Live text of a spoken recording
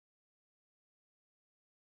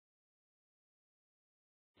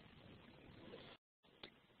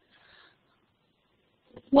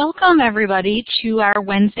Welcome everybody to our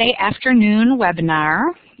Wednesday afternoon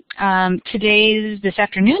webinar. This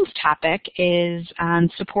afternoon's topic is on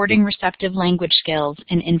supporting receptive language skills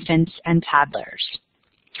in infants and toddlers.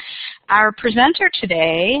 Our presenter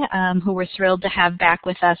today, who we're thrilled to have back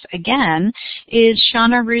with us again, is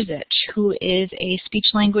Shauna Ruzich, who is a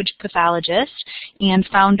speech-language pathologist and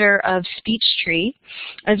founder of SpeechTree,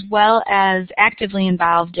 as well as actively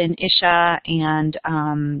involved in ISHA and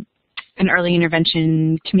an early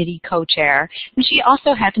intervention committee co-chair, and she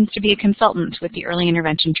also happens to be a consultant with the early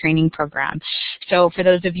intervention training program. So for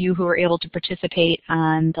those of you who were able to participate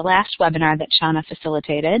on the last webinar that Shauna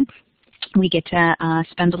facilitated, we get to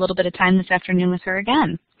spend a little bit of time this afternoon with her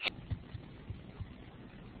again.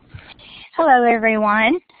 Hello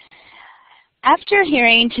everyone. After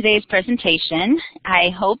hearing today's presentation,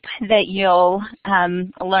 I hope that you'll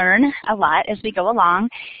learn a lot as we go along.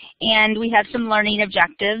 And we have some learning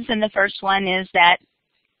objectives, and the first one is that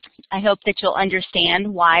I hope that you'll understand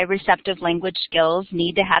why receptive language skills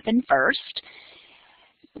need to happen first.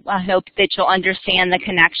 I hope that you'll understand the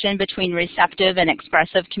connection between receptive and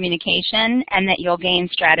expressive communication, and that you'll gain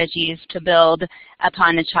strategies to build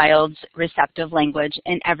upon a child's receptive language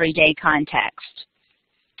in everyday context.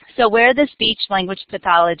 So where the speech-language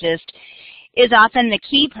pathologist is often the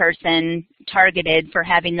key person targeted for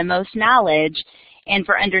having the most knowledge and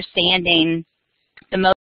for understanding the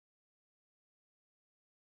most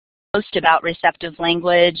about receptive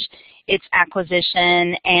language, its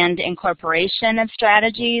acquisition and incorporation of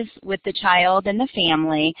strategies with the child and the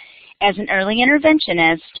family. As an early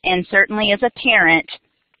interventionist, and certainly as a parent,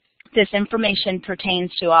 this information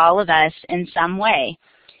pertains to all of us in some way.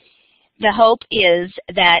 The hope is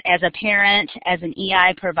that as a parent, as an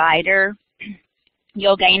EI provider,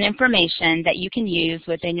 you'll gain information that you can use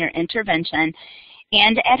within your intervention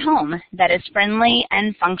and at home that is friendly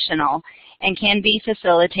and functional and can be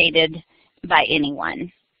facilitated by anyone.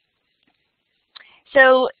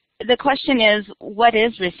 So the question is, what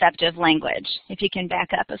is receptive language? If you can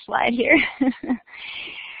back up a slide here.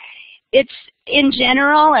 It's, in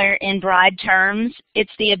general or in broad terms,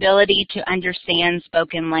 it's the ability to understand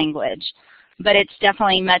spoken language, but it's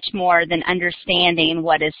definitely much more than understanding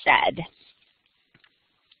what is said.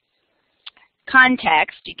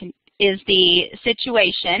 Context is the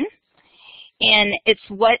situation, and it's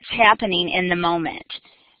what's happening in the moment.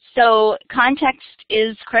 So context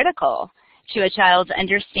is critical to a child's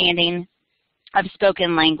understanding of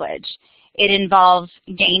spoken language. It involves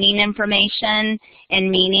gaining information and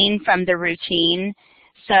meaning from the routine,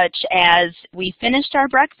 such as we finished our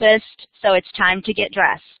breakfast, so it's time to get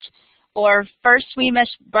dressed. Or first we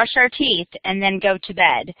must brush our teeth and then go to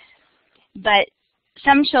bed. But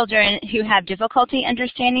some children who have difficulty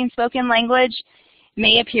understanding spoken language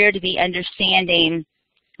may appear to be understanding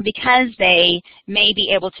because they may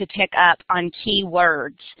be able to pick up on key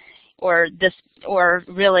words, or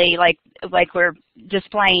really like we're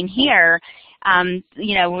displaying here,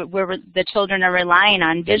 you know, where the children are relying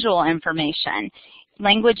on visual information.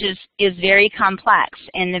 Language is very complex,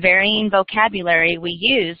 and the varying vocabulary we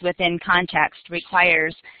use within context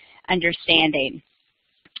requires understanding.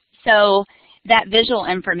 So that visual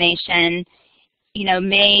information, you know,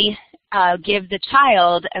 may give the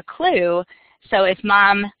child a clue. So if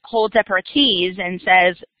mom holds up her keys and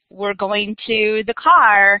says, "We're going to the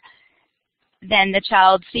car," then the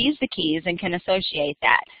child sees the keys and can associate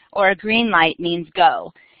that. Or a green light means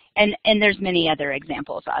go. And there's many other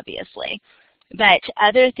examples, obviously. But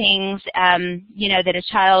other things, you know, that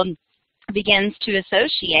a child begins to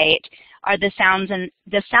associate are the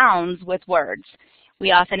sounds with words.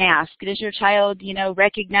 We often ask, does your child, you know,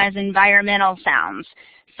 recognize environmental sounds?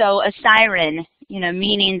 So a siren, you know,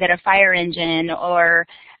 meaning that a fire engine or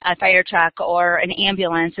a fire truck or an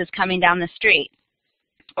ambulance is coming down the street.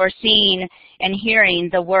 Or seeing and hearing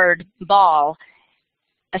the word ball,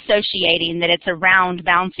 associating that it's a round,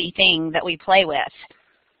 bouncy thing that we play with.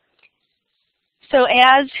 So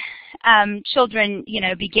as children, you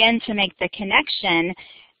know, begin to make the connection,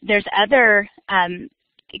 there's other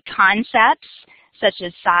concepts such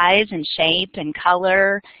as size and shape and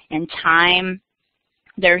color and time.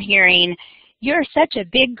 They're hearing, "You're such a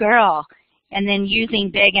big girl," and then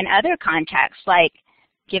using big in other contexts like,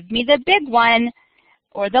 "Give me the big one,"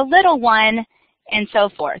 or the little one, and so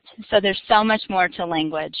forth. So there's so much more to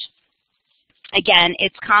language. Again,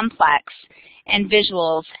 it's complex, and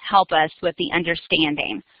visuals help us with the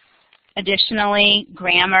understanding. Additionally,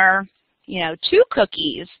 grammar, you know, 2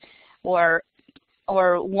 cookies, or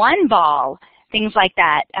 1 ball, things like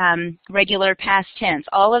that, regular past tense,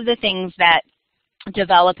 all of the things that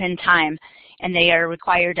develop in time, and they are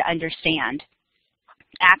required to understand.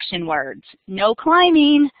 action words. No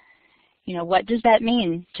climbing. You know, what does that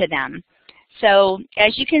mean to them? So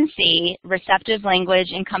as you can see, receptive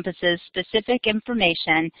language encompasses specific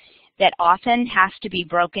information that often has to be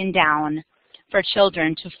broken down for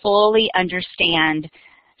children to fully understand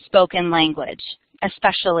spoken language,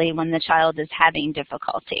 especially when the child is having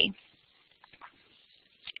difficulty.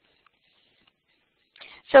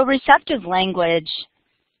 So receptive language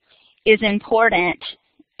is important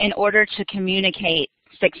in order to communicate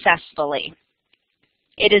successfully.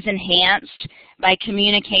 It is enhanced by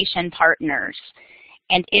communication partners,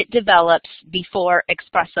 and it develops before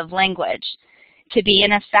expressive language. To be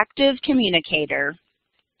an effective communicator,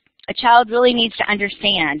 a child really needs to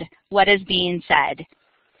understand what is being said.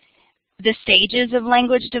 The stages of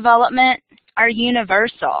language development are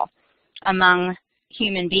universal among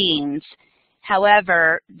human beings.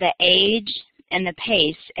 However, the age and the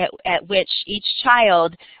pace at which each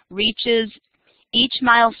child reaches each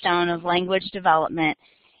milestone of language development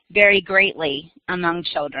vary greatly among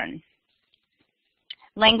children.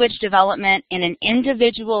 Language development in an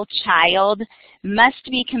individual child must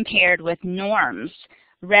be compared with norms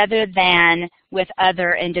rather than with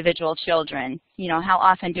other individual children. You know, how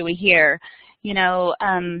often do we hear, you know,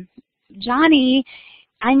 Johnny,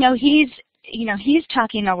 I know he's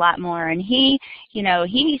talking a lot more, and he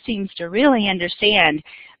seems to really understand,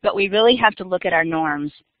 but we really have to look at our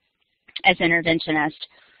norms as interventionists.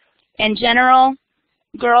 In general,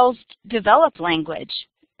 girls develop language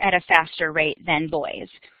at a faster rate than boys,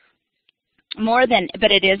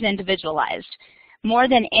 but it is individualized. More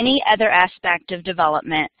than any other aspect of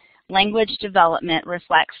development, language development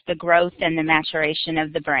reflects the growth and the maturation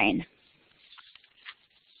of the brain.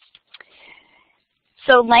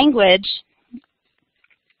 So language,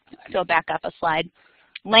 go back up a slide.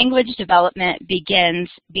 Language development begins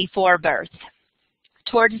before birth.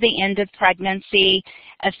 Towards the end of pregnancy,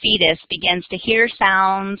 a fetus begins to hear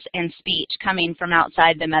sounds and speech coming from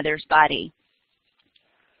outside the mother's body.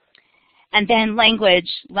 And then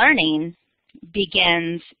language learning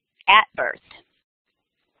begins at birth.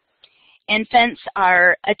 Infants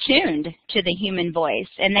are attuned to the human voice,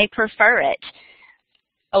 and they prefer it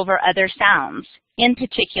over other sounds. In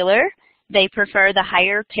particular, they prefer the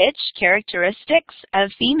higher pitch characteristics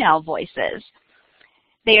of female voices.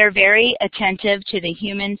 They are very attentive to the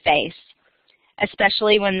human face,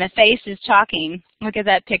 especially when the face is talking. Look at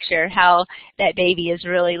that picture, how that baby is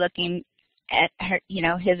really looking at her,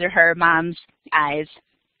 his or her mom's eyes.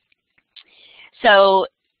 So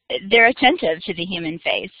they're attentive to the human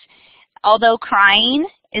face. Although crying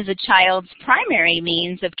is a child's primary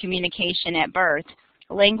means of communication at birth,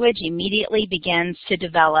 language immediately begins to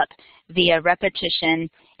develop via repetition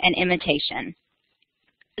and imitation.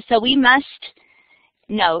 So we must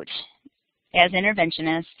note, as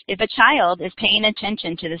interventionists, if a child is paying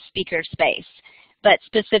attention to the speaker's face, but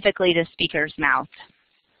specifically the speaker's mouth.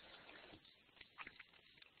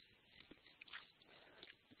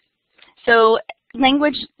 So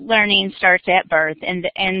language learning starts at birth,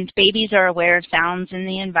 and babies are aware of sounds in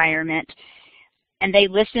the environment, and they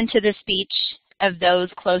listen to the speech of those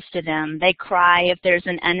close to them. They cry if there's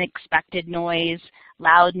an unexpected noise.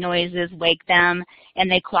 Loud noises wake them, and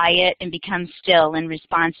they quiet and become still in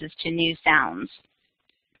responses to new sounds.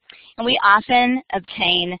 And we often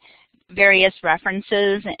obtain various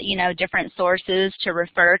references, different sources to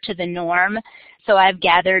refer to the norm. So I've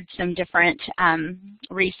gathered some different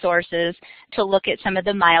resources to look at some of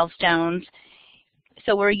the milestones.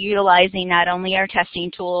 So we're utilizing not only our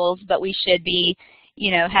testing tools, but we should be,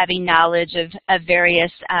 having knowledge of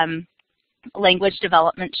various language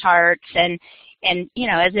development charts and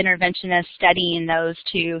as interventionists studying those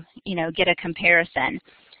to, get a comparison.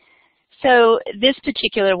 So this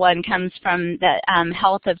particular one comes from the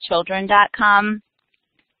healthofchildren.com.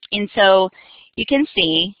 And so you can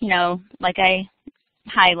see, like I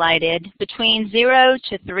highlighted, between 0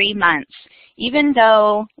 to 3 months, even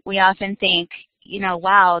though we often think,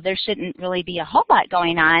 wow, there shouldn't really be a whole lot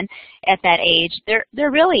going on at that age,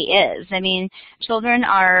 there really is. I mean,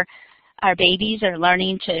 our babies are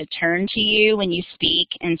learning to turn to you when you speak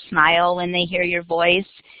and smile when they hear your voice,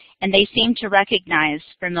 and they seem to recognize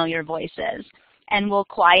familiar voices and will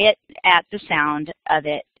quiet at the sound of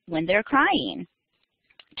it when they're crying.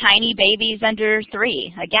 Tiny babies under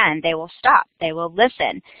 3, again, they will stop. They will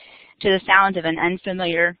listen to the sound of an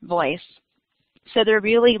unfamiliar voice. So they're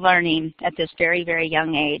really learning at this very, very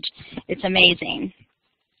young age. It's amazing.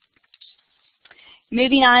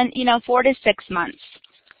 Moving on, 4 to 6 months.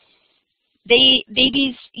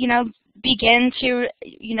 Babies, begin to,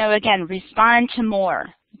 again, respond to more.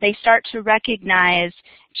 They start to recognize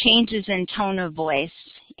changes in tone of voice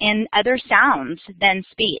in other sounds than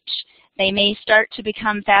speech. They may start to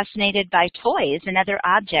become fascinated by toys and other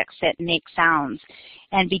objects that make sounds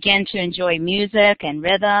and begin to enjoy music and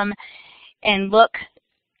rhythm and look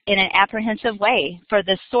in an apprehensive way for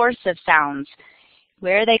the source of sounds.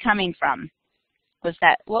 Where are they coming from?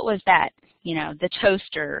 What was that? You know, the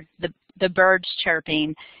toaster, the birds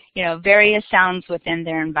chirping, you know, various sounds within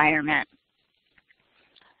their environment.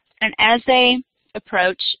 And as they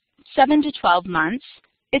approach 7 to 12 months,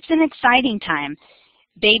 it's an exciting time.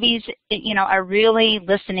 Babies, you know, are really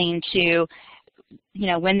listening to, you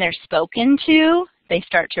know, when they're spoken to, they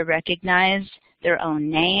start to recognize their own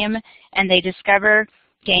name, and they discover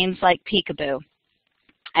games like peekaboo.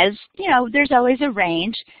 As, you know, there's always a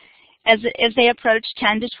range. As they approach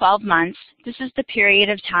 10 to 12 months, this is the period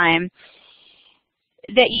of time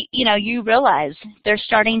that, you know, you realize they're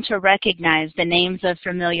starting to recognize the names of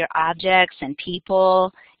familiar objects and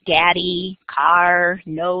people, daddy, car,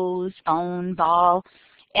 nose, phone, ball,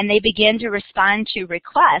 and they begin to respond to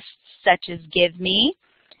requests such as give me,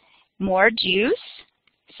 more juice,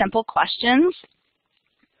 simple questions.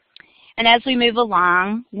 And as we move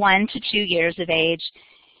along, 1 to 2 years of age,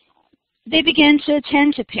 they begin to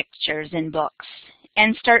attend to pictures in books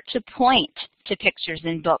and start to point to pictures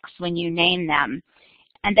in books when you name them.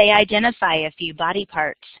 And they identify a few body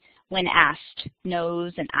parts when asked,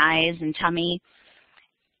 nose and eyes and tummy,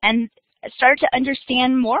 and start to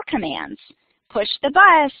understand more commands. Push the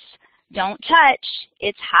bus, don't touch,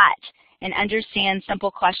 it's hot, and understand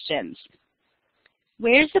simple questions.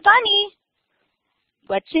 Where's the bunny?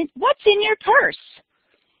 What's in your purse?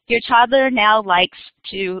 Your toddler now likes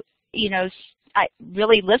to, you know,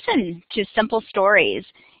 really listen to simple stories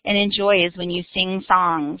and enjoys when you sing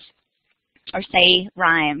songs or say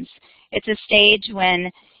rhymes. It's a stage when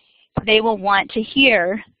they will want to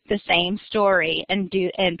hear the same story and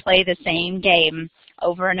play the same game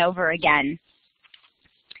over and over again.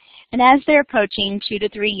 And as they're approaching 2 to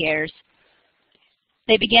 3 years,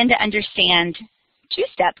 they begin to understand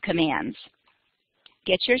two-step commands.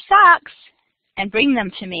 Get your socks and bring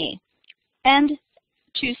them to me. And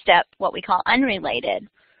two-step, what we call unrelated.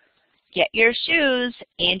 Get your shoes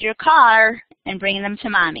and your car and bring them to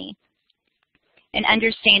mommy. And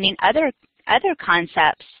understanding other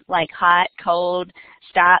concepts like hot, cold,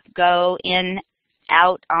 stop, go, in,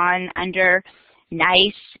 out, on, under,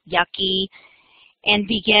 nice, yucky, and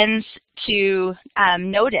begins to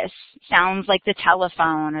notice sounds like the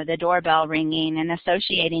telephone or the doorbell ringing and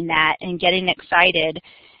associating that and getting excited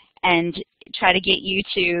and try to get you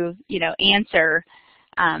to, you know, answer.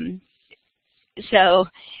 So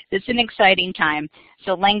it's an exciting time.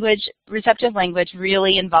 So language, receptive language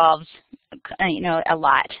really involves, you know, a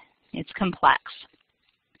lot. It's complex.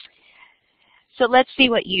 So let's see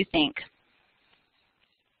what you think.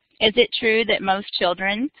 Is it true that most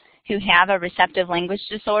children who have a receptive language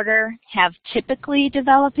disorder have typically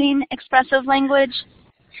developing expressive language?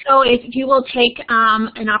 So if you will take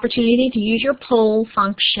an opportunity to use your poll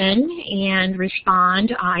function and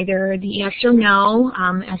respond either the yes or no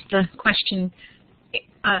as the question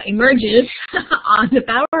emerges on the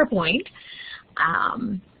PowerPoint.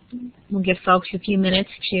 We'll give folks a few minutes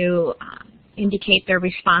to indicate their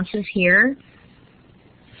responses here.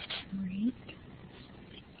 All right.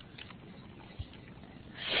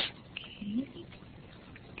 Okay.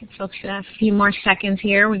 Give folks a few more seconds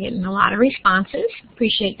here. We're getting a lot of responses.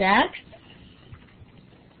 Appreciate that.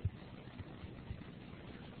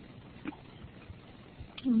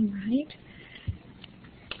 All right.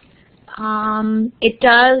 It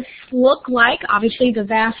does look like, obviously, the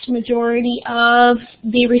vast majority of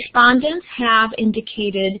the respondents have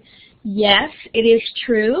indicated yes, it is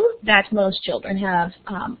true that most children have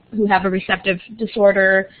who have a receptive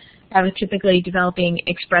disorder have a typically developing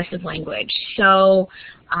expressive language. So,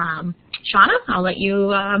 Shauna, I'll let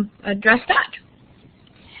you address that.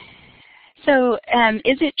 So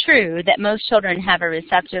is it true that most children who have a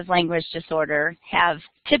receptive language disorder have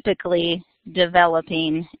typically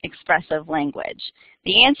developing expressive language?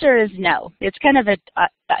 The answer is no. It's kind of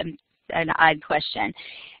an odd question.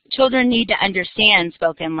 Children need to understand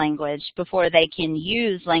spoken language before they can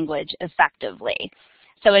use language effectively.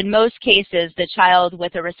 So in most cases, the child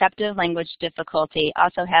with a receptive language difficulty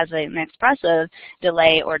also has an expressive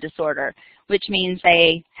delay or disorder, which means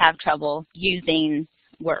they have trouble using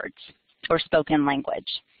words or spoken language.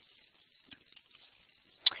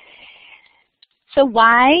 So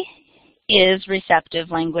why is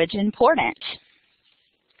receptive language important?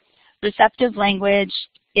 Receptive language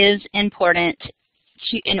is important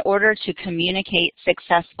in order to communicate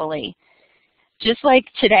successfully. just like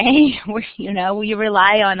today, we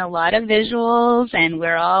rely on a lot of visuals, and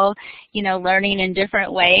we're all, learning in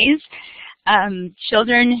different ways.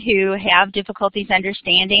 Children who have difficulties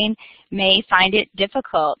understanding may find it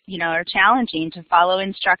difficult, or challenging to follow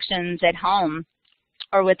instructions at home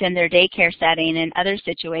or within their daycare setting and other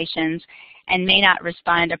situations, and may not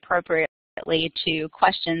respond appropriately to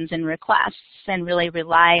questions and requests and really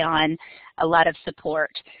rely on a lot of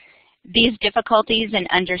support. These difficulties in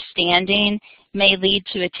understanding may lead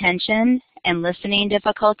to attention and listening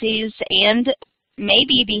difficulties and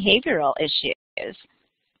maybe behavioral issues.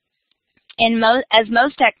 As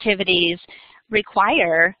most activities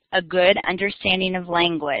require a good understanding of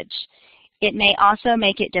language, it may also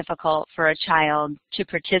make it difficult for a child to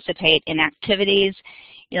participate in activities,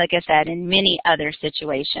 like I said, in many other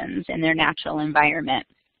situations in their natural environment.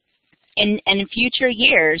 In future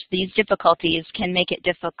years, these difficulties can make it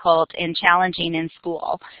difficult and challenging in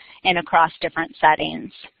school and across different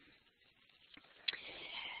settings.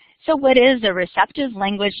 So what is a receptive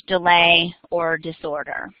language delay or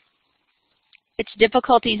disorder? It's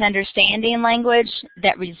difficulties understanding language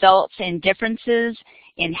that results in differences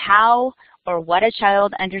in how or what a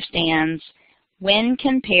child understands when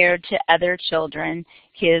compared to other children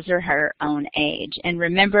his or her own age. And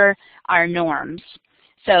remember our norms.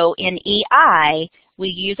 So in EI, we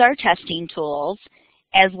use our testing tools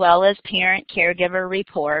as well as parent-caregiver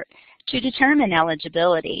report to determine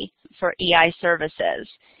eligibility for EI services.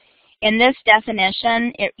 In this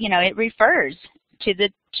definition, it refers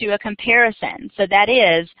to a comparison. So that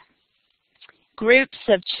is groups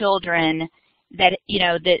of children that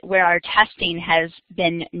where our testing has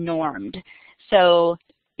been normed. So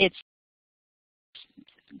it's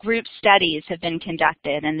group studies have been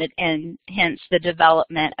conducted, and hence the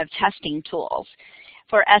development of testing tools.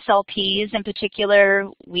 For SLPs in particular,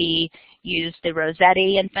 we use the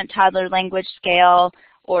Rossetti Infant Toddler Language Scale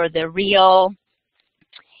or the REAL,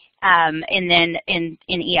 and then in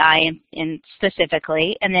EI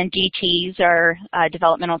specifically. And then DTs, or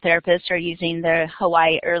developmental therapists, are using the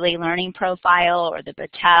Hawaii Early Learning Profile or the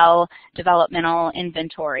Battelle Developmental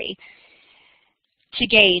Inventory to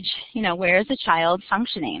gauge, where is a child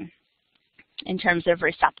functioning in terms of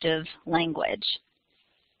receptive language.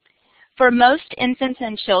 For most infants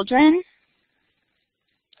and children,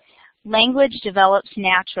 language develops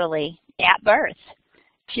naturally at birth.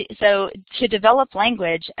 So to develop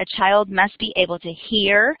language, a child must be able to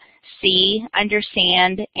hear, see,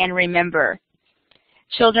 understand, and remember.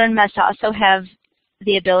 Children must also have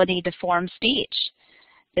the ability to form speech,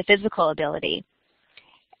 the physical ability.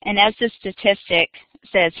 And as the statistic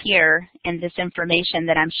says here in this information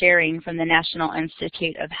that I'm sharing from the National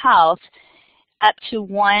Institute of Health, up to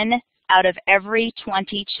 1 out of every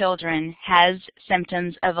 20 children has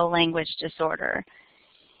symptoms of a language disorder.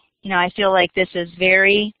 I feel like this is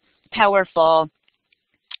very powerful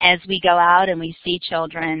as we go out and we see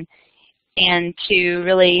children, and to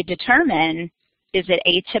really determine, is it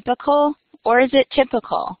atypical or is it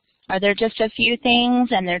typical? Are there just a few things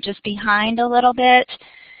and they're just behind a little bit,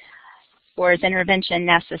 or is intervention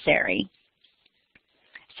necessary?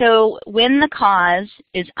 So when the cause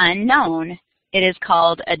is unknown, it is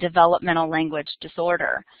called a developmental language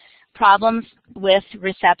disorder. Problems with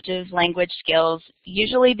receptive language skills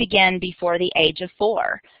usually begin before the age of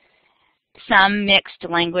 4. Some mixed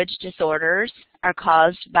language disorders are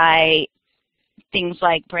caused by things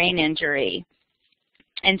like brain injury,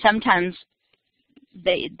 and sometimes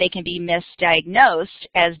they can be misdiagnosed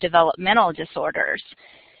as developmental disorders.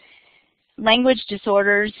 Language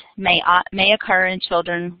disorders may occur in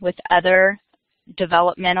children with other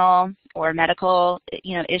developmental or medical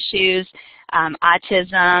issues,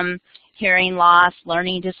 autism, hearing loss,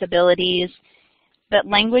 learning disabilities, but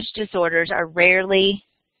language disorders are rarely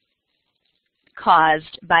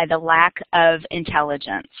caused by the lack of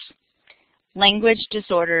intelligence. Language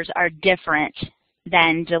disorders are different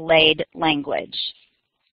than delayed language.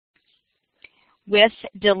 With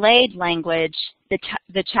delayed language,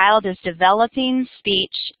 the child is developing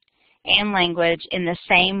speech and language in the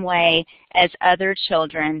same way as other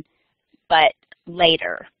children, but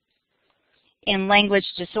later. In language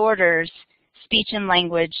disorders, speech and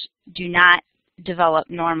language do not develop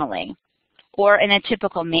normally or in a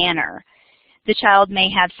typical manner. The child may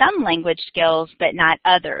have some language skills, but not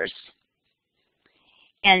others.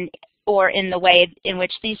 Or in the way in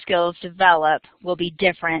which these skills develop will be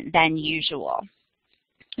different than usual.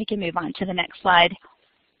 We can move on to the next slide.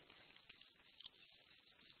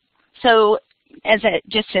 So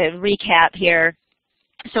just to recap here,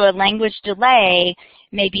 so a language delay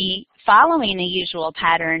may be following a usual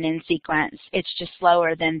pattern in sequence. It's just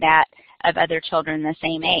slower than that of other children the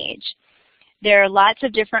same age. There are lots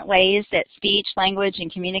of different ways that speech, language,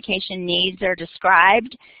 and communication needs are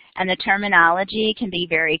described, and the terminology can be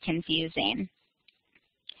very confusing.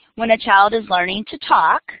 When a child is learning to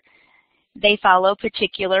talk, they follow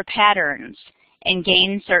particular patterns and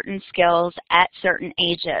gain certain skills at certain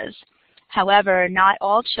ages. However, not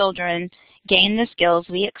all children gain the skills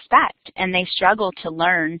we expect, and they struggle to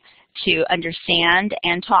learn to understand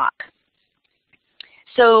and talk.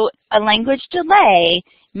 So a language delay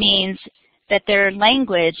means that their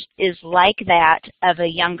language is like that of a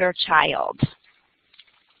younger child.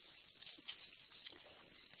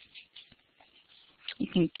 You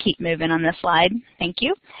can keep moving on this slide. Thank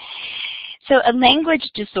you. So a language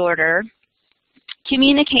disorder,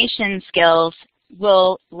 communication skills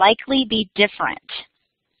will likely be different,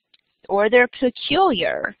 or they're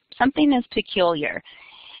peculiar. Something is peculiar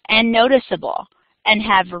and noticeable and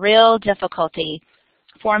have real difficulty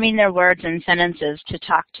forming their words and sentences to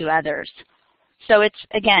talk to others. So it's,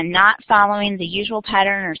 again, not following the usual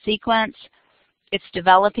pattern or sequence. It's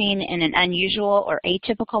developing in an unusual or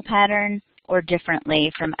atypical pattern or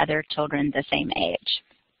differently from other children the same age.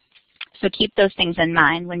 So keep those things in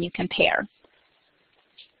mind when you compare.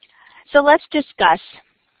 So let's discuss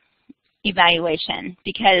evaluation,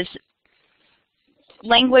 because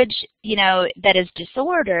language, that is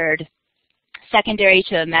disordered, secondary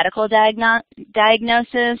to a medical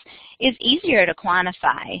diagnosis, is easier to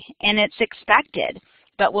quantify, and it's expected.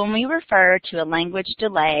 But when we refer to a language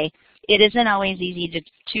delay, it isn't always easy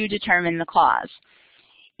to determine the cause.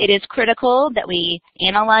 It is critical that we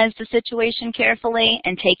analyze the situation carefully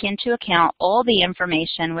and take into account all the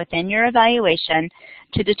information within your evaluation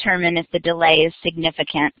to determine if the delay is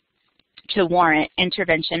significant to warrant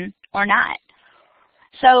intervention or not.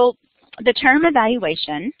 So the term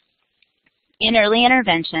evaluation in early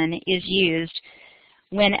intervention is used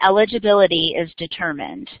when eligibility is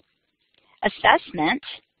determined. Assessment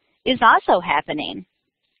is also happening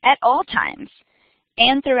at all times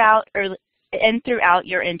and throughout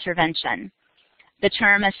your intervention. The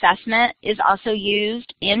term assessment is also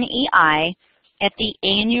used in EI at the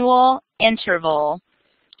annual interval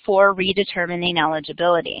for redetermining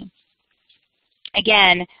eligibility.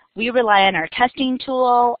 Again, we rely on our testing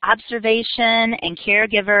tool, observation, and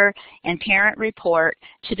caregiver and parent report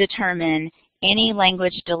to determine any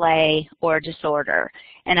language delay or disorder.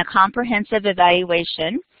 And a comprehensive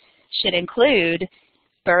evaluation should include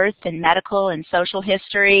birth and medical and social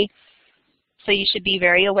history, so you should be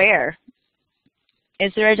very aware.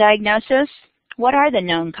 Is there a diagnosis? What are the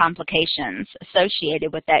known complications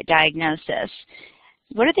associated with that diagnosis?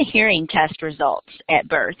 What are the hearing test results at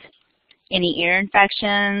birth? Any ear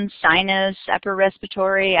infections, sinus, upper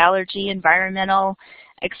respiratory, allergy, environmental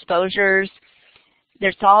exposures?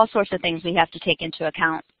 There's all sorts of things we have to take into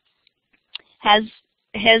account. Has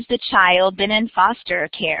the child been in foster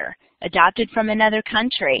care, adopted from another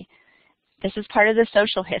country? This is part of the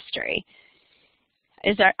social history.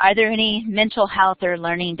 Are there any mental health or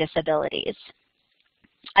learning disabilities?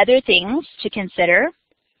 Other things to consider: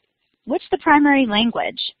 what's the primary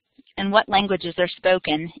language and what languages are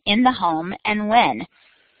spoken in the home and when?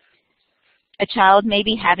 A child may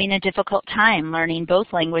be having a difficult time learning both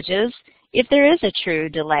languages if there is a true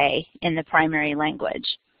delay in the primary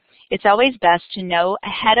language. It's always best to know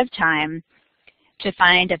ahead of time to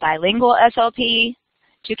find a bilingual SLP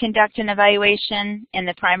to conduct an evaluation in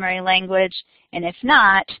the primary language, and if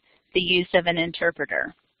not, the use of an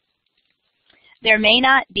interpreter. There may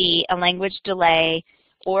not be a language delay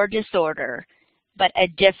or disorder, but a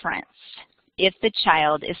difference if the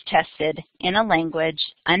child is tested in a language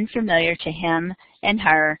unfamiliar to him and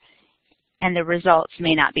her, and the results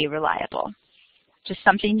may not be reliable. Just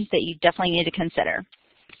something that you definitely need to consider.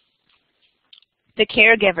 The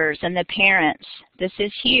caregivers and the parents, this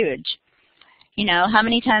is huge. How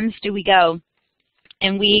many times do we go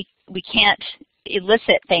and we can't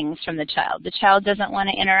elicit things from the child? The child doesn't want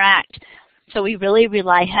to interact. So we really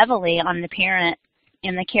rely heavily on the parent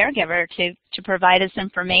and the caregiver to provide us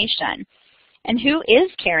information. And who is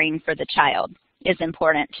caring for the child is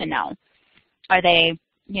important to know. Are they,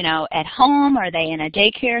 at home? Are they in a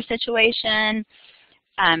daycare situation?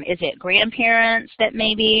 Is it grandparents that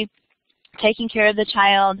may be taking care of the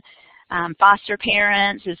child? Foster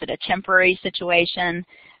parents? Is it a temporary situation?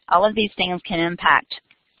 All of these things can impact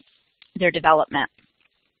their development.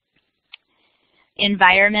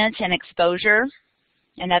 Environment and exposure,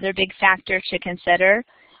 another big factor to consider.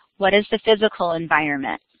 What is the physical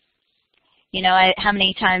environment? How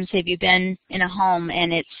many times have you been in a home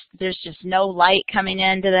and there's just no light coming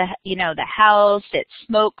into the house, it's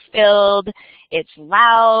smoke filled, it's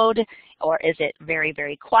loud, or is it very,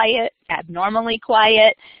 very quiet, abnormally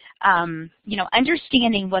quiet?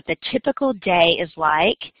 understanding what the typical day is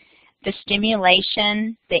like, the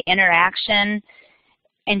stimulation, the interaction,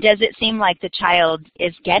 and does it seem like the child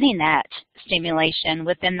is getting that stimulation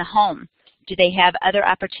within the home? Do they have other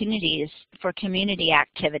opportunities for community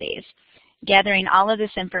activities? Gathering all of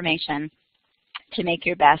this information to make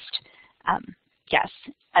your best guess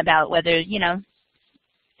about whether,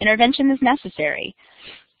 intervention is necessary.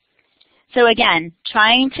 So again,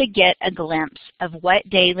 trying to get a glimpse of what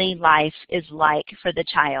daily life is like for the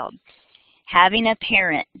child. Having a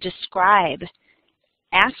parent describe,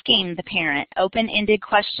 asking the parent open-ended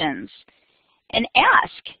questions, and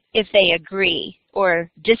ask if they agree or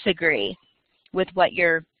disagree with what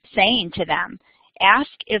you're saying to them. Ask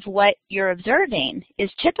if what you're observing is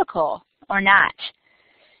typical or not.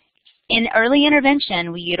 In early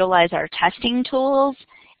intervention, we utilize our testing tools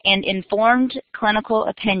and informed clinical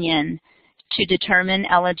opinion to determine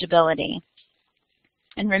eligibility.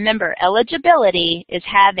 And remember, eligibility is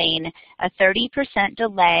having a 30%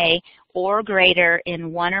 delay or greater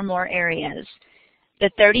in one or more areas.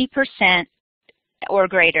 The 30% or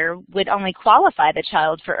greater would only qualify the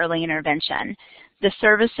child for early intervention. The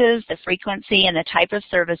services, the frequency, and the type of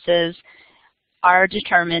services are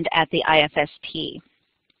determined at the IFSP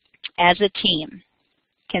as a team,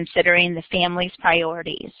 considering the family's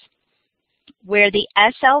priorities. Where the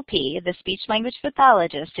SLP, the speech-language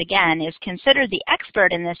pathologist, again, is considered the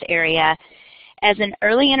expert in this area, as an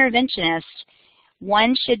early interventionist,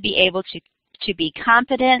 one should be able to be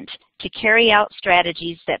competent to carry out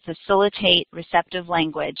strategies that facilitate receptive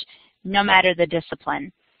language, no matter the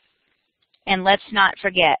discipline. And let's not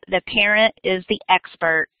forget, the parent is the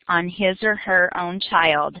expert on his or her own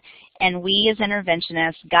child, and we as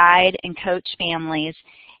interventionists guide and coach families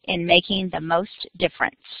in making the most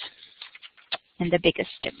difference and the biggest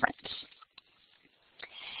difference.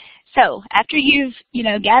 So after you've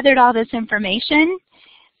gathered all this information,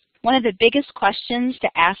 one of the biggest questions to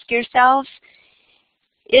ask yourself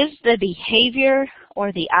is the behavior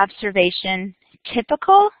or the observation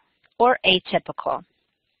typical or atypical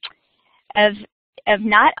of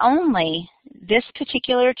not only this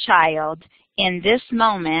particular child in this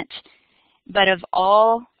moment, but of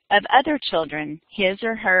all of other children, his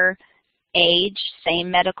or her age, same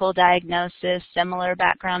medical diagnosis, similar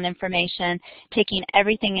background information, taking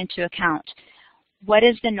everything into account. What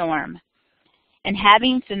is the norm? And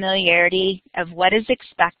having familiarity of what is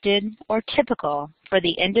expected or typical for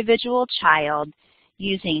the individual child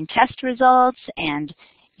using test results and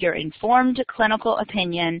your informed clinical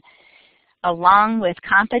opinion, along with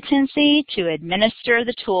competency to administer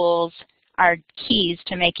the tools, are keys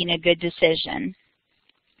to making a good decision.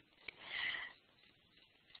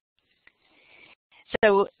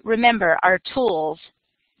 So remember, our tools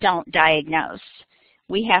don't diagnose.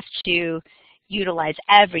 We have to utilize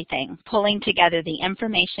everything, pulling together the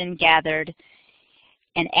information gathered,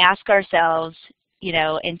 and ask ourselves,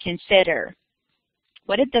 and consider,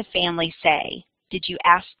 what did the family say? Did you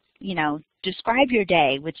ask, describe your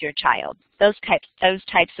day with your child? Those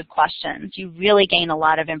types of questions. You really gain a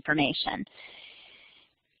lot of information.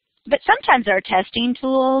 But sometimes our testing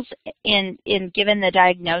tools, in given the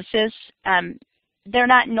diagnosis, they're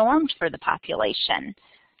not normed for the population,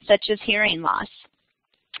 such as hearing loss.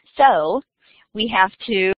 So we have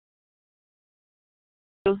to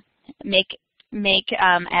make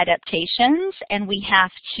adaptations, and we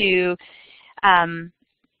have to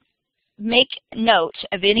make note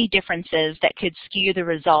of any differences that could skew the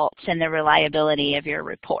results and the reliability of your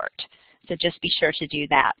report. So just be sure to do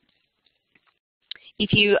that.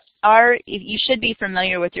 You should be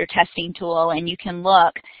familiar with your testing tool, and you can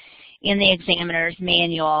look in the examiner's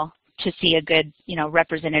manual to see a good,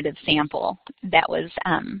 representative sample that was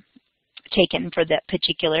taken for that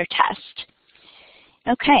particular test.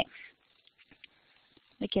 Okay,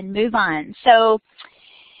 we can move on. So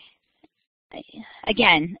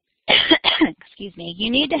again, excuse me, you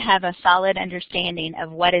need to have a solid understanding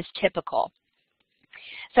of what is typical.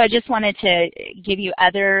 So I just wanted to give you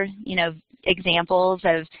other, examples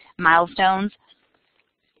of milestones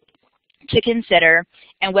to consider.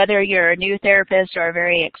 And whether you're a new therapist or a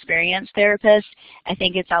very experienced therapist, I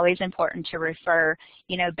think it's always important to refer,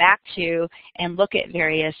 back to and look at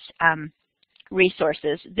various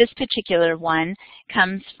resources. This particular one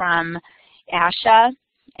comes from ASHA,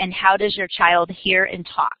 and How Does Your Child Hear and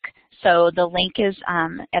Talk? So the link is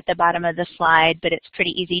at the bottom of the slide, but it's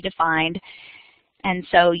pretty easy to find. And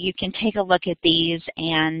so you can take a look at these,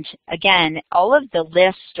 and again, all of the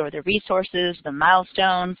lists or the resources, the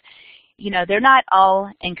milestones, they're not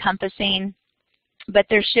all encompassing, but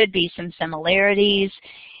there should be some similarities,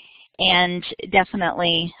 and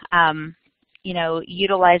definitely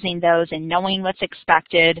utilizing those and knowing what's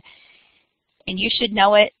expected. And you should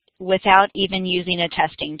know it without even using a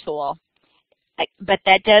testing tool. But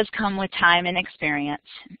that does come with time and experience.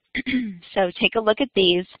 So take a look at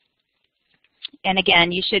these. And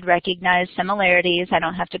again, you should recognize similarities. I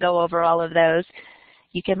don't have to go over all of those.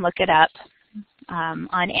 You can look it up on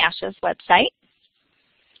ASHA's website.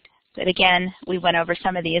 But again, we went over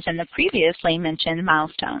some of these in the previously mentioned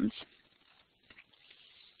milestones.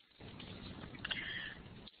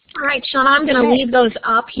 All right, Shauna, I'm going to leave those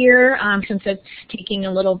up here since it's taking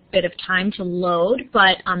a little bit of time to load,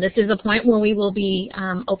 but this is a point where we will be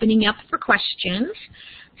opening up for questions.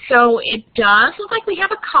 So it does look like we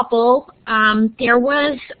have a couple. There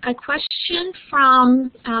was a question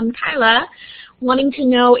from Kyla wanting to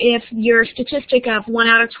know if your statistic of 1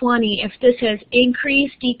 out of 20, if this has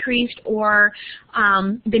increased, decreased, or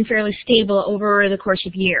been fairly stable over the course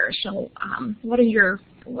of years. So what are your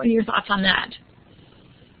thoughts on that?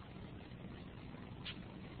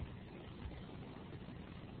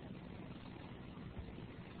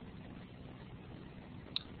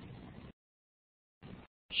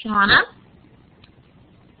 Shauna?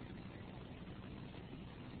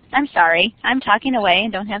 I'm sorry, I'm talking away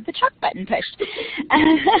and don't have the talk button pushed.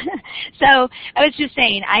 So I was just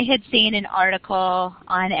saying, I had seen an article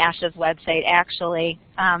on ASHA's website actually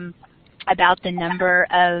about the number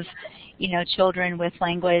of children with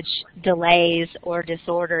language delays or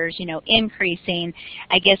disorders, increasing.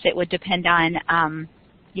 I guess it would depend on how,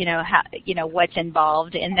 what's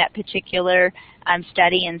involved in that particular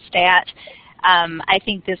study and stat. I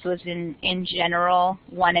think this was in general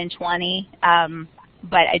 1 in 20,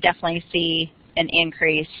 but I definitely see an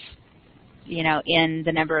increase, in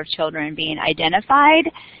the number of children being identified.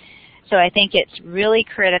 So I think it's really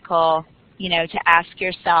critical, to ask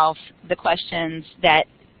yourself the questions that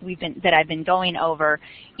I've been going over.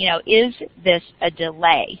 Is this a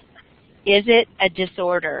delay? Is it a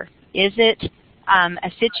disorder? Is it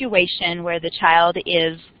a situation where the child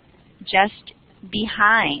is just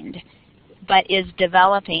behind, but is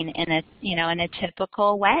developing in a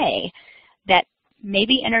typical way that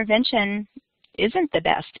maybe intervention isn't the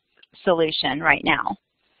best solution right now?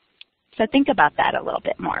 So think about that a little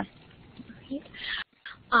bit more.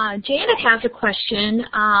 Janet has a question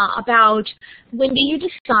about when do you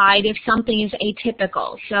decide if something is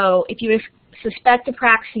atypical? So if you suspect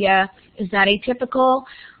apraxia, is that atypical?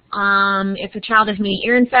 If a child has many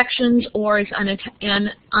ear infections or is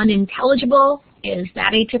unintelligible, is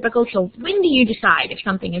that atypical? So when do you decide if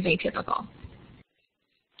something is atypical?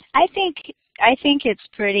 I think it's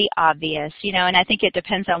pretty obvious, and I think it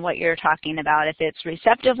depends on what you're talking about, if it's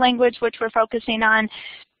receptive language, which we're focusing on,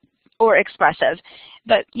 or expressive.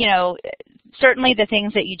 But, certainly the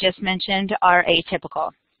things that you just mentioned are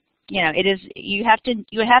atypical. You have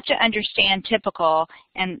to understand typical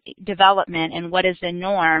and development and what is the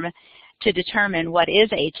norm to determine what is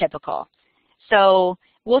atypical. So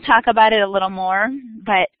we'll talk about it a little more,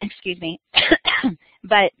 but, excuse me,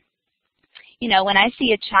 but, when I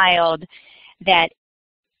see a child that,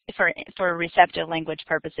 for receptive language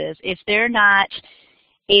purposes, if they're not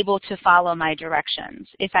able to follow my directions,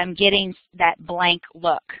 if I'm getting that blank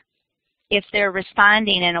look, if they're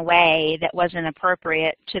responding in a way that wasn't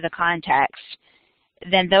appropriate to the context,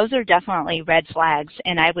 then those are definitely red flags,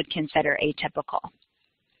 and I would consider atypical.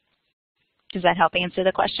 Does that help answer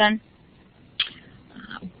the question?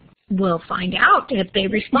 We'll find out if they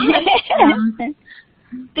respond.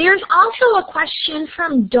 There's also a question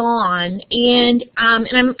from Dawn, and I'm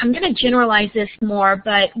going to generalize this more,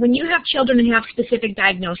 but when you have children who have specific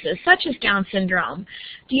diagnoses, such as Down syndrome,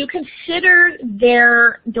 do you consider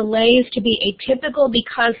their delays to be atypical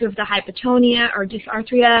because of the hypotonia or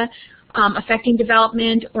dysarthria affecting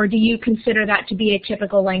development, or do you consider that to be a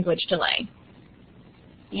typical language delay?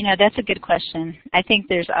 That's a good question. I think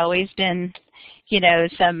there's always been,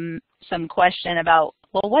 some question about,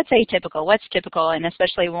 well, what's atypical, what's typical, and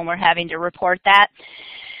especially when we're having to report that.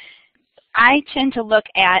 I tend to look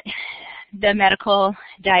at the medical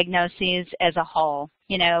diagnoses as a whole.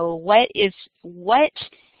 What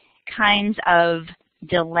kinds of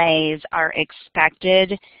delays are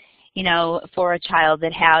expected, for a child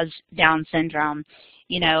that has Down syndrome,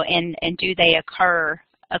 and do they occur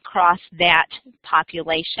across that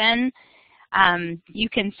population? You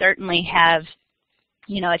can certainly have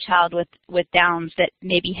a child with Downs that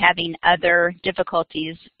may be having other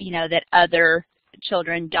difficulties, that other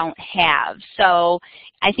children don't have. So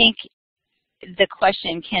I think the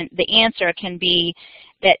answer can be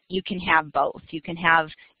that you can have both. You can have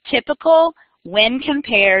typical when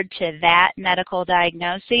compared to that medical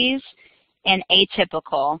diagnosis, and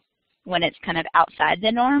atypical when it's kind of outside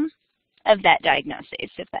the norm. of that diagnosis,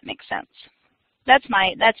 if that makes sense. That's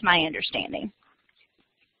my understanding.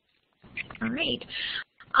 All right.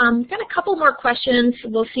 Got a couple more questions.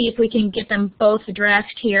 We'll see if we can get them both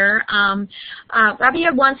addressed here.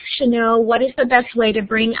 Rabia wants to know, what is the best way to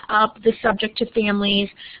bring up the subject to families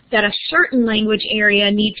that a certain language area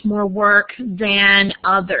needs more work than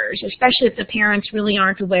others, especially if the parents really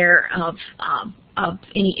aren't aware of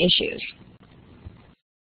any issues?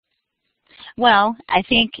 Well, I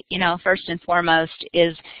think, first and foremost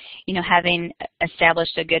is, having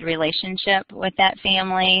established a good relationship with that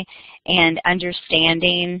family and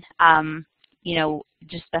understanding,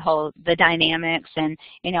 just the dynamics and,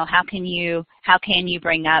 how can you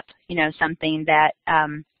bring up, something that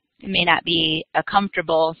may not be a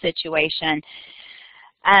comfortable situation.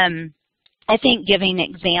 I think giving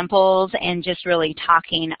examples and just really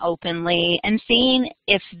talking openly and seeing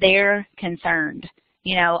if they're concerned.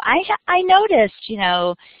 I noticed,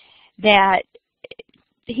 that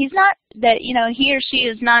he or she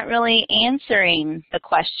is not really answering the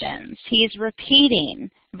questions. He's repeating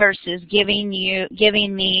versus giving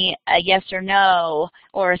me a yes or no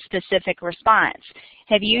or a specific response.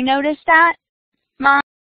 Have you noticed that, Mom,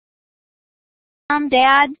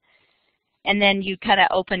 Dad? And then you kind of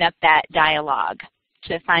open up that dialogue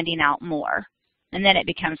to finding out more, and then it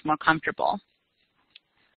becomes more comfortable.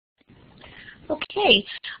 Okay,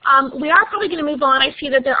 we are probably going to move on. I see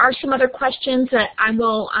that there are some other questions that I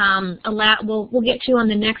will we'll get to on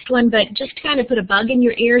the next one, but just to kind of put a bug in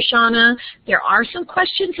your ear, Shauna, there are some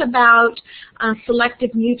questions about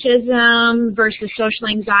selective mutism versus social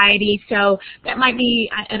anxiety. So that might be,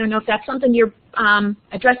 I don't know if that's something you're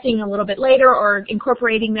addressing a little bit later or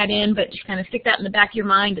incorporating that in, but just kind of stick that in the back of your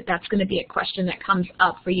mind that that's going to be a question that comes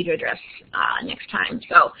up for you to address next time.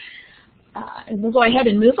 So we'll go ahead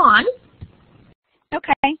and move on.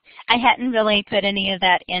 Okay. I hadn't really put any of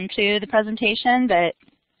that into the presentation, but,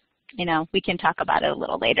 we can talk about it a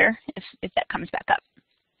little later if that comes back up.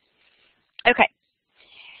 Okay.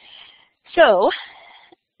 So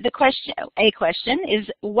a question is,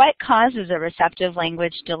 what causes a receptive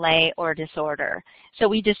language delay or disorder? So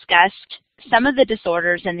we discussed some of the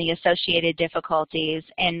disorders and the associated difficulties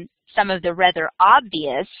and some of the rather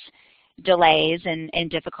obvious delays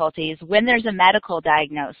and difficulties when there's a medical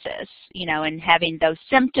diagnosis, and having those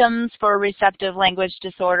symptoms for receptive language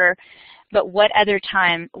disorder. But what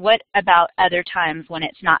about other times when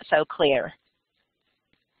it's not so clear?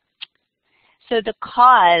 So the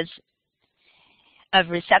cause of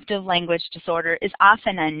receptive language disorder is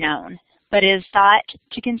often unknown, but is thought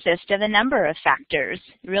to consist of a number of factors,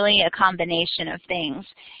 really a combination of things,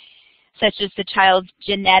 such as the child's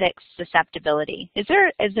genetic susceptibility. Is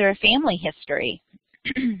there a family history?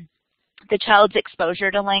 The child's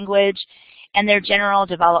exposure to language and their general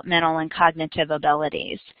developmental and cognitive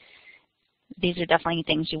abilities. These are definitely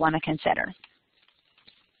things you want to consider.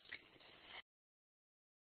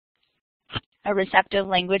 A receptive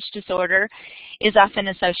language disorder is often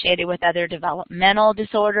associated with other developmental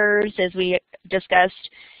disorders, as we discussed,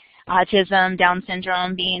 autism, Down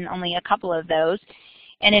syndrome being only a couple of those.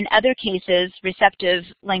 And in other cases, receptive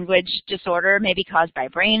language disorder may be caused by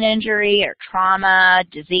brain injury or trauma,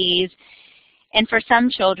 disease. And for some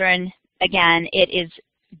children, again, it is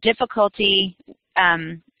difficulty,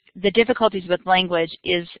 the difficulties with language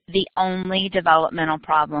is the only developmental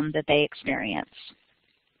problem that they experience.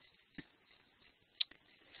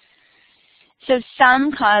 So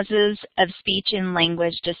some causes of speech and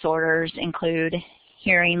language disorders include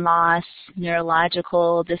hearing loss,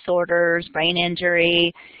 neurological disorders, brain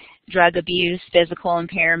injury, drug abuse, physical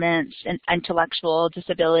impairments, and intellectual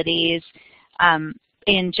disabilities,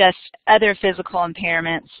 and just other physical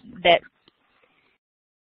impairments that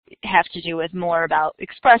have to do with more about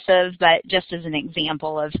expressive, but just as an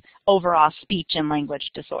example of overall speech and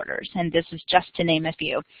language disorders. And this is just to name a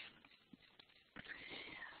few.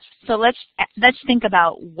 So let's think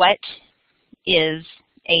about what is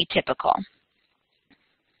atypical.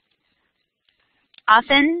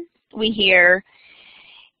 Often we hear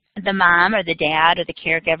the mom or the dad or the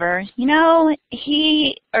caregiver,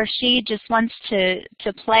 he or she just wants to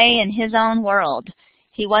play in his own world.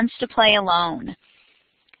 He wants to play alone.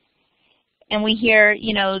 And we hear,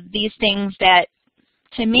 these things that,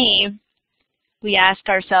 to me, we ask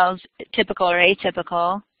ourselves, typical or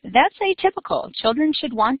atypical. That's atypical. Children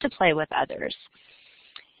should want to play with others.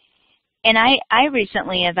 And I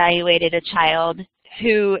recently evaluated a child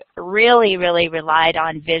who really, really relied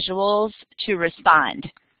on visuals to respond.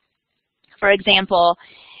 For example,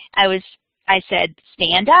 I said,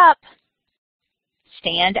 stand up,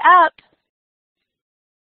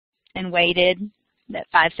 and waited, that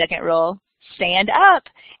 5-second rule, stand up.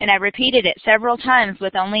 And I repeated it several times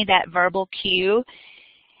with only that verbal cue.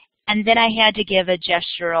 And then I had to give a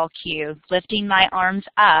gestural cue, lifting my arms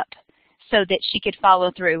up so that she could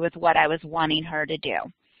follow through with what I was wanting her to do.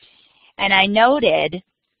 And I noted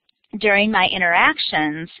during my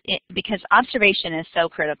interactions, because observation is so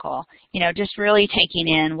critical, just really taking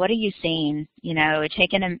in, what are you seeing?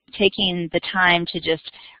 Taking the time to just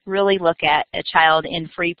really look at a child in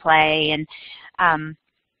free play and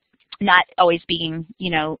not always being,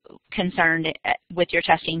 concerned with your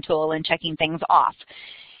testing tool and checking things off.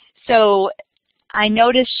 So I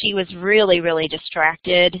noticed she was really, really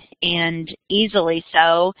distracted, and easily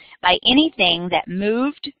so, by anything that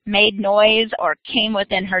moved, made noise, or came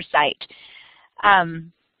within her sight.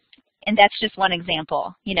 And that's just one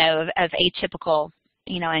example, of atypical,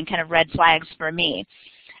 and kind of red flags for me.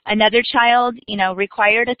 Another child,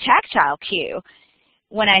 required a tactile cue.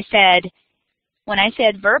 When I said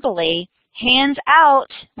verbally, hands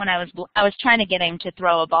out, when I was trying to get him to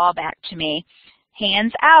throw a ball back to me,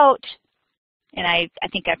 hands out. And I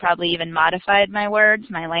think I probably even modified my words,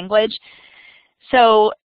 my language.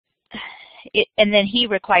 So, and then he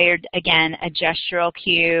required, again, a gestural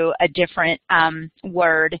cue, a different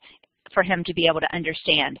word for him to be able to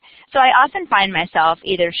understand. So I often find myself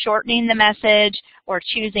either shortening the message or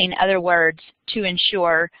choosing other words to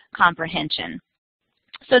ensure comprehension.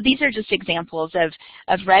 So these are just examples of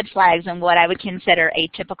red flags and what I would consider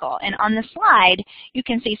atypical. And on the slide, you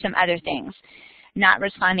can see some other things. Not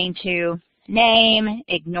responding to name,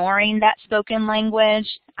 ignoring that spoken language,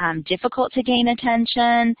 difficult to gain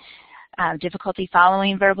attention, difficulty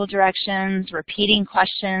following verbal directions, repeating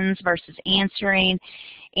questions versus answering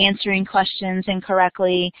questions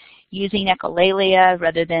incorrectly, using echolalia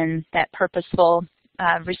rather than that purposeful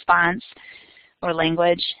response or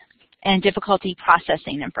language, and difficulty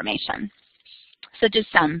processing information. So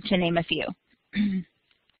just some to name a few.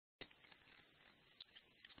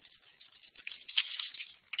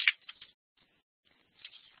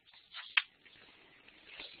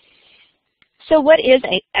 So what is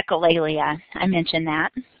echolalia? I mentioned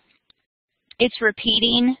that. It's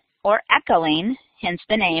repeating or echoing, hence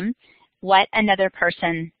the name, what another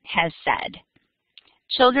person has said.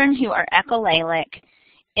 Children who are echolalic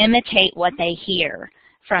imitate what they hear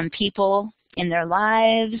from people in their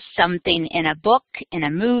lives, something in a book, in a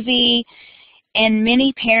movie, and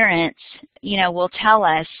many parents, will tell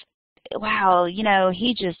us, wow,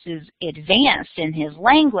 he just is advanced in his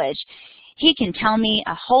language. He can tell me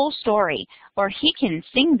a whole story, or he can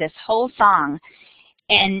sing this whole song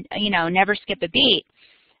and, never skip a beat,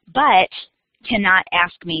 but cannot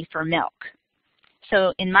ask me for milk.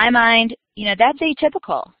 So in my mind, that's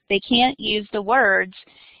atypical. They can't use the words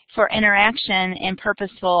for interaction and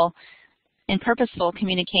purposeful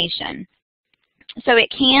communication. So it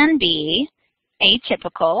can be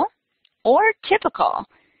atypical or typical.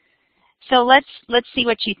 So let's see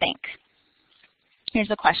what you think. Here's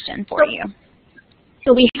a question for you.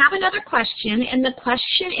 So we have another question, and the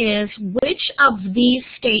question is, which of these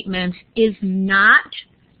statements is not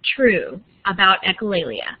true about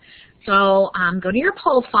echolalia? So go to your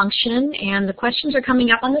poll function, and the questions are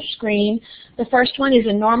coming up on the screen. The first one is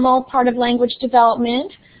a normal part of language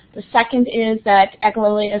development. The second is that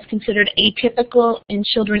echolalia is considered atypical in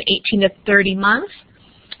children 18 to 30 months,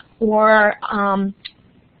 or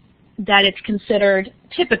that it's considered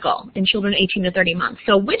typical in children 18 to 30 months.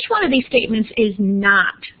 So which one of these statements is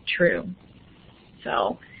not true?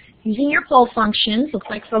 So using your poll functions, looks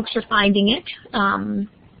like folks are finding it. Right.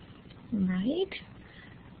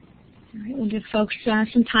 All right, we'll give folks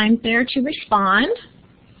some time there to respond.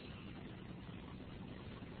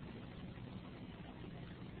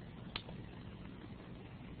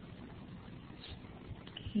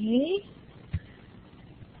 Okay.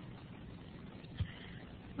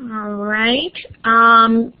 All right.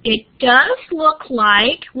 It does look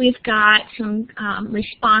like we've got some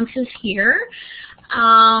responses here.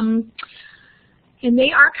 And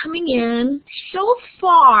they are coming in. So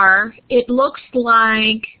far, it looks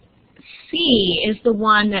like C is the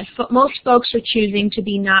one that most folks are choosing to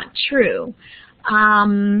be not true.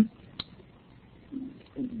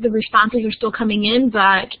 The responses are still coming in,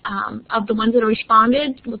 but of the ones that are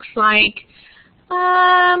responded, looks like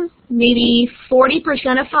maybe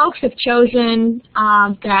 40% of folks have chosen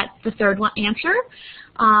that the third one answer.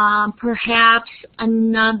 Perhaps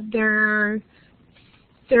another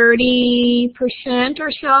 30%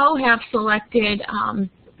 or so have selected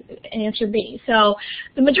answer B. So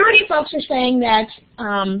the majority of folks are saying that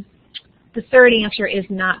the third answer is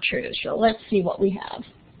not true. So let's see what we have.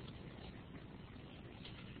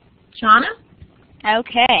 Shauna?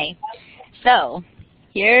 Okay. So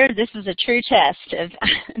Here, this is a true test of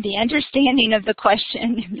the understanding of the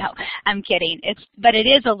question. No, I'm kidding. But it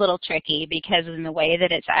is a little tricky because in the way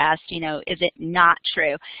that it's asked, you know, is it not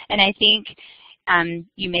true? And I think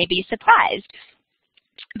you may be surprised.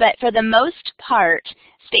 But for the most part,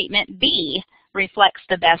 statement B reflects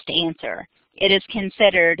the best answer. It is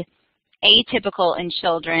considered atypical in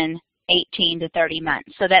children 18 to 30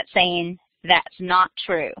 months. So that's saying that's not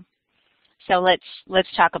true. So let's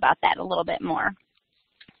talk about that a little bit more.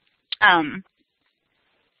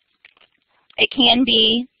 It can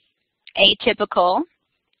be atypical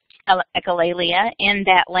echolalia in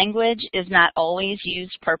that language is not always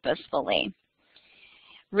used purposefully.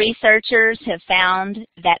 Researchers have found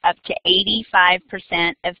that up to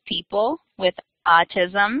 85% of people with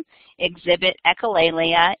autism exhibit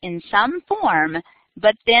echolalia in some form,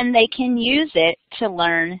 but then they can use it to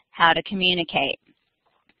learn how to communicate.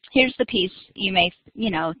 Here's the piece you may,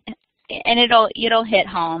 and it'll hit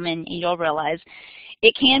home and you'll realize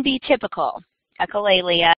it can be typical.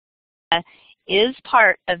 Echolalia is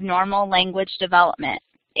part of normal language development.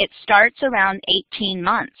 It starts around 18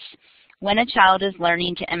 months when a child is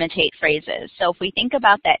learning to imitate phrases. So if we think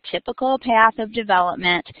about that typical path of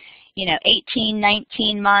development, 18,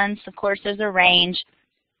 19 months, of course there's a range.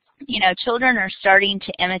 Children are starting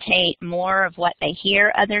to imitate more of what they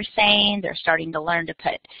hear others saying. They're starting to learn to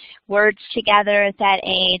put words together at that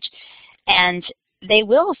age. And they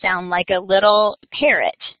will sound like a little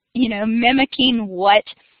parrot, mimicking what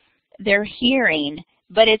they're hearing.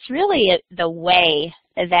 But it's really the way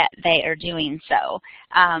that they are doing so.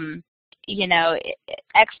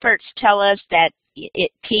 Experts tell us that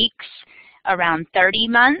it peaks around 30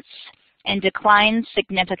 months and declines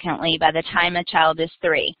significantly by the time a child is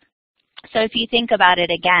 3. So if you think about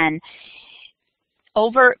it again,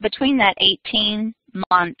 between that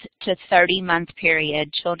 18-month to 30-month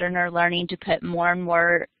period, children are learning to put more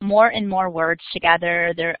and more words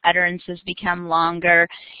together. Their utterances become longer.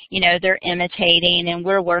 They're imitating, and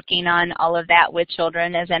we're working on all of that with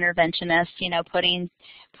children as interventionists,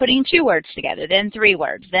 putting 2 words together, then 3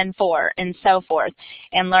 words, then 4, and so forth,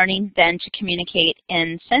 and learning then to communicate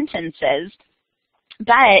in sentences.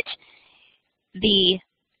 But the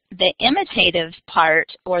imitative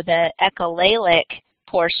part, or the echolalic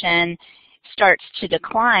portion, starts to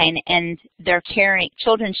decline, and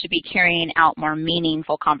children should be carrying out more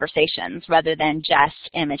meaningful conversations rather than just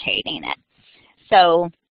imitating it. So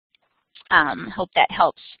hope that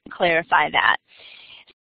helps clarify that.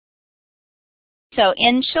 So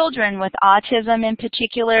in children with autism in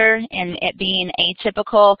particular, and it being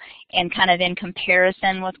atypical and kind of in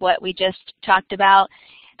comparison with what we just talked about,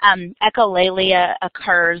 echolalia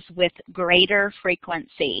occurs with greater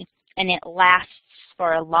frequency, and it lasts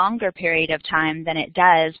for a longer period of time than it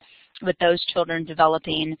does with those children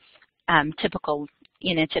developing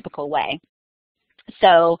in a typical way.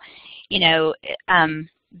 So,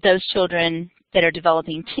 those children that are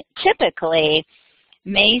developing typically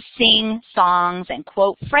may sing songs and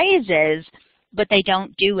quote phrases, but they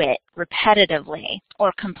don't do it repetitively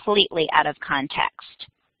or completely out of context.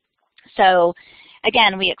 So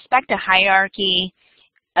again, we expect a hierarchy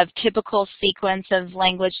of typical sequence of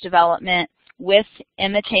language development with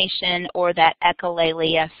imitation or that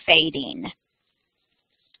echolalia fading.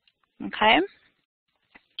 Okay?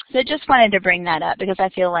 So I just wanted to bring that up because I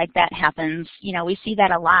feel like that happens. We see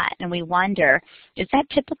that a lot, and we wonder, is that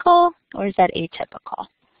typical or is that atypical?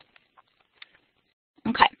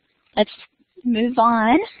 Okay, let's move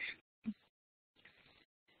on.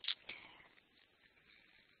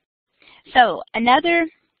 So another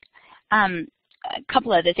a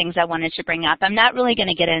couple other things I wanted to bring up. I'm not really going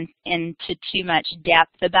to get into too much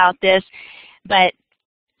depth about this, but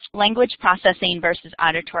language processing versus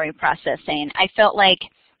auditory processing. I felt like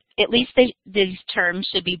at least these terms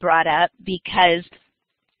should be brought up because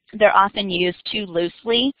they're often used too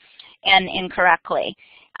loosely and incorrectly.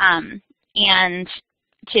 And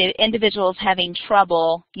to individuals having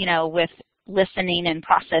trouble, with listening and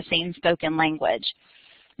processing spoken language.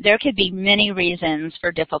 There could be many reasons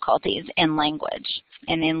for difficulties in language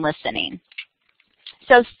and in listening.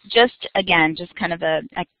 So just kind of an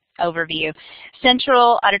overview.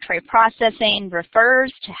 Central auditory processing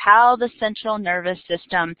refers to how the central nervous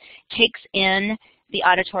system takes in the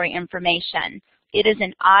auditory information. It is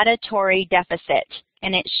an auditory deficit,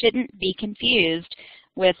 and it shouldn't be confused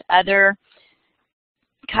with other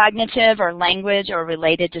cognitive or language or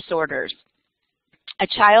related disorders. A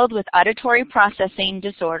child with auditory processing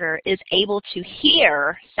disorder is able to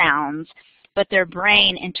hear sounds, but their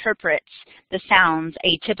brain interprets the sounds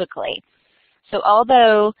atypically. So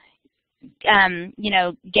although you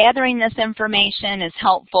know, gathering this information is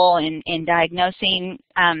helpful in diagnosing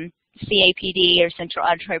CAPD, or Central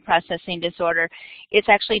Auditory Processing Disorder. It's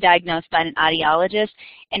actually diagnosed by an audiologist.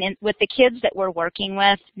 And with the kids that we're working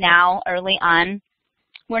with now early on,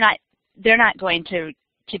 they're not going to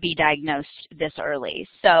be diagnosed this early.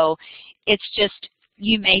 So it's just,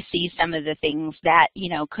 you may see some of the things that, you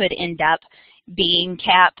know, could end up being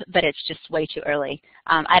CAP, but it's just way too early.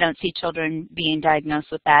 I don't see children being diagnosed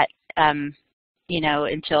with that, you know,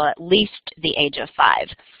 until at least the age of 5,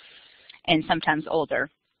 and sometimes older.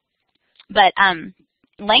 But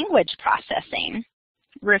language processing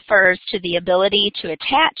refers to the ability to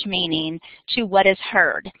attach meaning to what is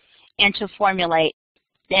heard and to formulate,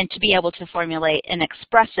 and to be able to formulate an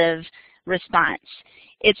expressive response.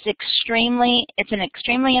 It's an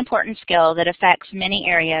extremely important skill that affects many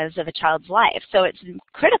areas of a child's life. So it's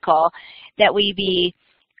critical that we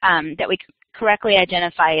correctly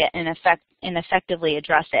identify it and effectively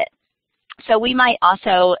address it. So we might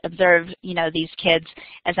also observe, you know, these kids,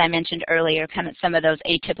 as I mentioned earlier, kind of some of those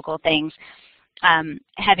atypical things,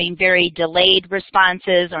 having very delayed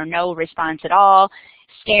responses or no response at all,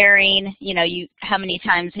 staring. You know, how many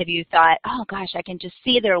times have you thought, oh gosh, I can just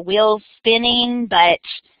see their wheels spinning, but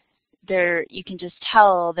you can just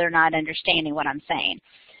tell they're not understanding what I'm saying.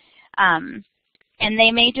 And they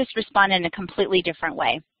may just respond in a completely different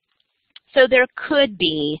way. So there could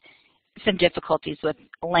be some difficulties with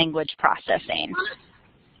language processing.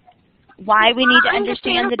 Why we need to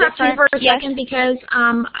understand the difference? For a second, because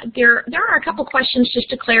there are a couple questions just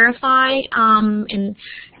to clarify, and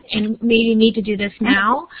maybe need to do this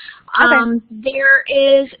now. Okay. There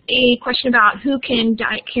is a question about who can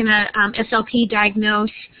a SLP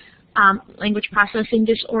diagnose language processing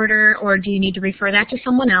disorder, or do you need to refer that to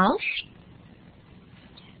someone else?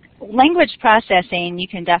 Language processing, you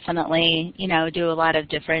can definitely, you know, do a lot of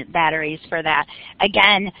different batteries for that.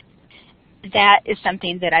 Again, that is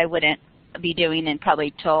something that I wouldn't be doing in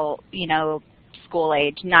probably till, you know, school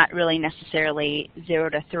age, not really necessarily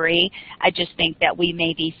 0 to 3. I just think that we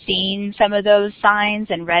may be seeing some of those signs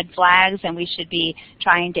and red flags, and we should be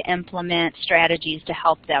trying to implement strategies to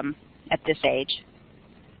help them at this age.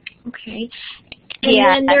 Okay.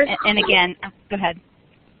 And and again, go ahead.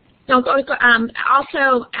 No,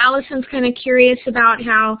 also, Allison's kind of curious about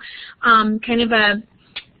how kind of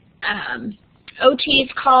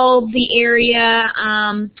OTs call the area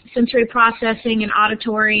sensory processing and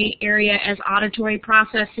auditory area as auditory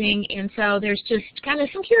processing, and so there's just kind of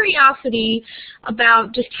some curiosity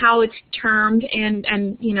about just how it's termed,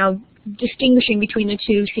 and you know, distinguishing between the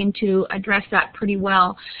two seem to address that pretty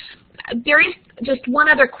well. There is just one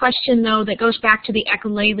other question, though, that goes back to the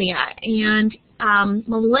echolalia, and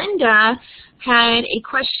Melinda had a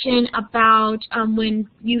question about when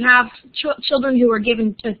you have children who are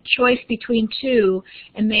given a choice between two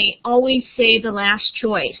and they always say the last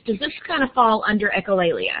choice. Does this kind of fall under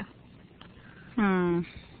echolalia?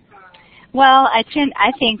 Well, I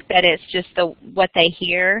think that it's just what they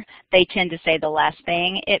hear. They tend to say the last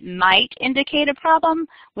thing. It might indicate a problem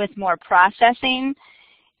with more processing,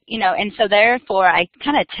 you know, and so therefore I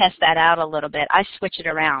kind of test that out a little bit. I switch it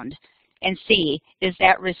around and see, is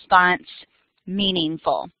that response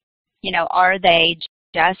meaningful? You know, are they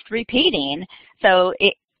just repeating? So,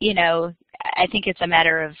 you know, I think it's a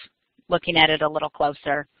matter of looking at it a little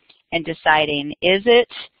closer and deciding, is it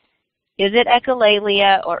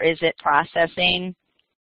echolalia or is it processing?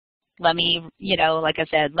 Let me, you know, like I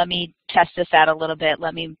said, let me test this out a little bit.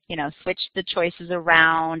 Let me, you know, switch the choices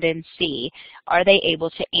around and see, are they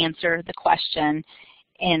able to answer the question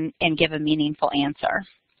and give a meaningful answer?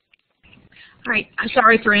 All right. I'm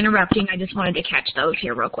sorry for interrupting. I just wanted to catch those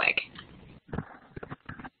here real quick.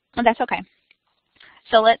 Oh, that's okay.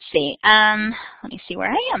 So let's see. Let me see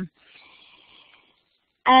where I am.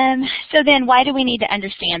 So then why do we need to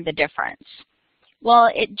understand the difference?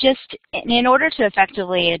 Well, in order to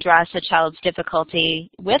effectively address a child's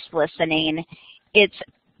difficulty with listening, it's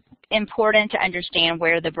important to understand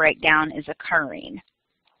where the breakdown is occurring.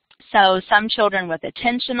 So some children with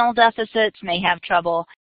attentional deficits may have trouble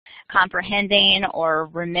comprehending or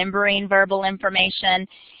remembering verbal information,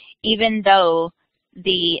 even though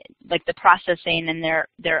the processing and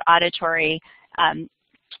their auditory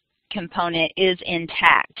component is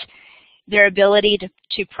intact. Their ability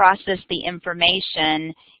to process the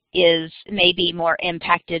information may be more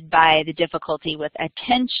impacted by the difficulty with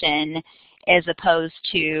attention as opposed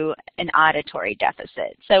to an auditory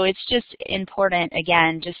deficit. So it's just important,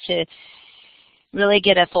 again, just to really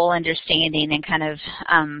get a full understanding and kind of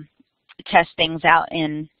test things out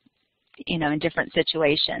in different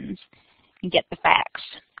situations and get the facts.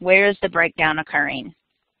 Where is the breakdown occurring?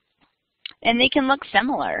 and they can look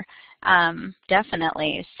similar,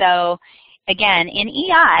 definitely. So again, in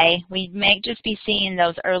EI, we may just be seeing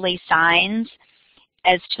those early signs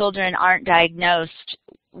as children aren't diagnosed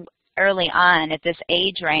early on at this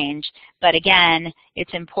age range. But again,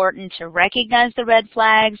 it's important to recognize the red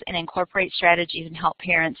flags and incorporate strategies and help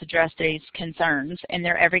parents address these concerns in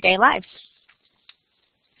their everyday lives.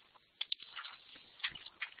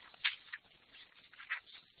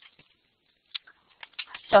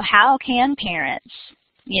 So how can parents,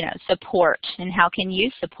 support, and how can you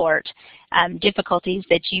support difficulties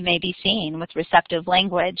that you may be seeing with receptive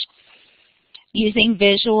language? Using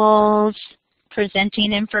visuals,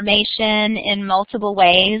 presenting information in multiple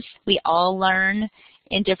ways. We all learn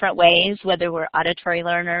in different ways, whether we're auditory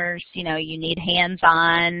learners, you need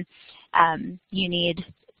hands-on, you need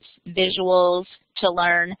visuals to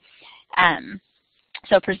learn.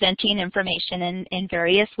 So presenting information in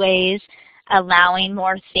various ways, allowing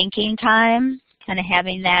more thinking time, kind of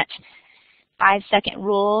having that 5-second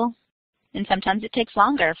rule, and sometimes it takes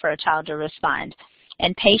longer for a child to respond.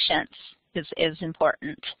 And patience is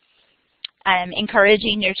important.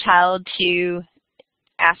 Encouraging your child to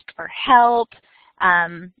ask for help,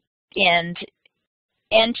 and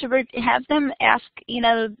to have them ask,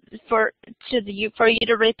 for you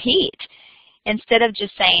to repeat instead of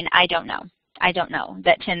just saying, I don't know.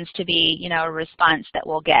 That tends to be, a response that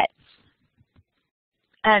we'll get.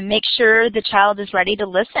 Make sure the child is ready to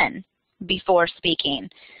listen before speaking.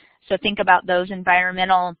 So think about those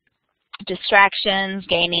environmental distractions,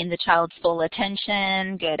 gaining the child's full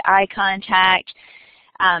attention, good eye contact,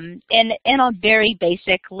 and in a very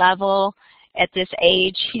basic level at this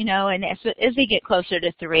age, and as they get closer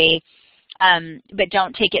to 3, but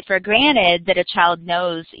don't take it for granted that a child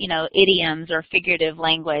knows, idioms or figurative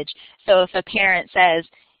language. So if a parent says,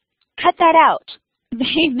 cut that out,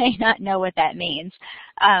 they may not know what that means.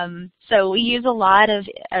 So we use a lot of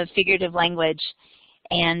figurative language,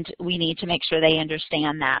 and we need to make sure they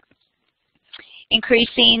understand that.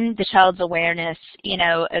 Increasing the child's awareness,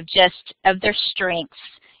 of their strengths.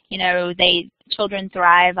 Children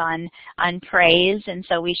thrive on praise, and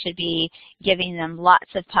so we should be giving them lots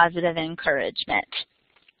of positive encouragement.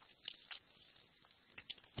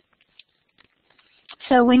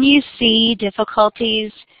 So when you see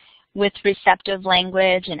difficulties with receptive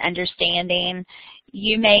language and understanding,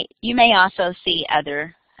 you may also see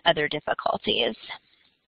other difficulties.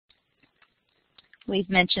 We've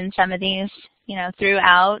mentioned some of these,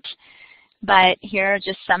 throughout, but here are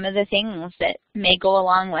just some of the things that may go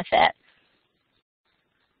along with it.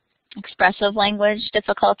 Expressive language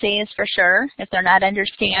difficulties, for sure. If they're not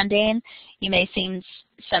understanding, you may see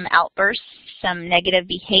some outbursts, some negative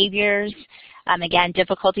behaviors. Again,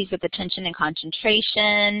 difficulties with attention and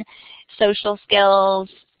concentration, social skills,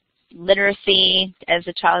 literacy as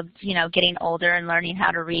a child, getting older and learning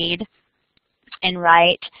how to read and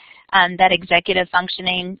write. That executive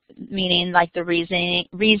functioning, meaning like the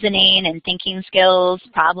reasoning and thinking skills,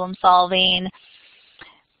 problem solving.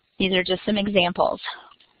 These are just some examples.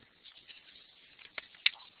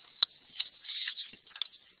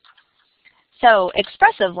 So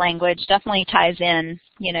expressive language definitely ties in,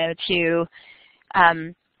 to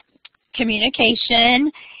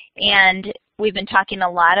communication, and we've been talking a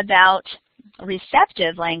lot about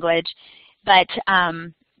receptive language, but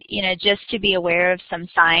just to be aware of some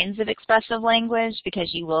signs of expressive language,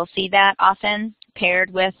 because you will see that often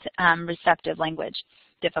paired with receptive language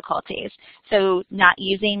difficulties. So not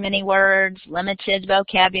using many words, limited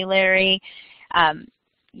vocabulary,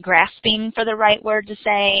 grasping for the right word to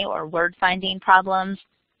say, or word finding problems,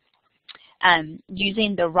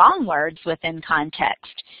 using the wrong words within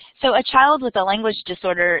context. So a child with a language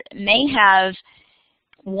disorder may have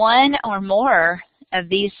one or more of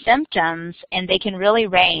these symptoms, and they can really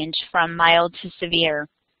range from mild to severe.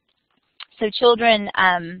 So children,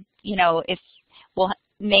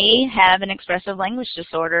 may have an expressive language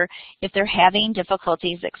disorder if they're having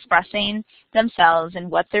difficulties expressing themselves and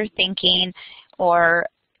what they're thinking, or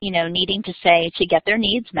needing to say to get their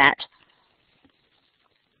needs met.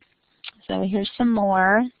 So here's some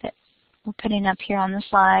more that we're putting up here on the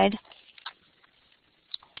slide.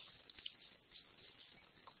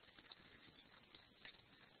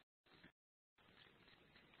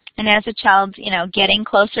 And as a child's, getting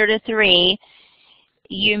closer to 3,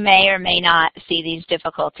 you may or may not see these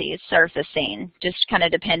difficulties surfacing, just kind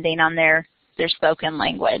of depending on their spoken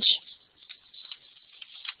language.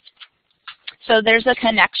 So there's a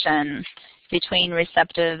connection between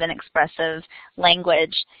receptive and expressive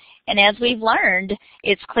language. And as we've learned,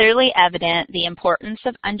 it's clearly evident the importance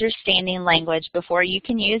of understanding language before you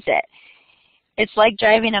can use it. It's like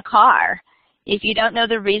driving a car. If you don't know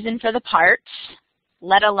the reason for the parts,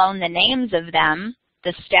 let alone the names of them,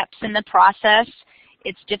 the steps in the process,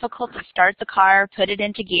 it's difficult to start the car, put it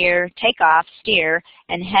into gear, take off, steer,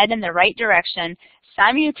 and head in the right direction,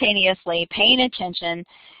 simultaneously paying attention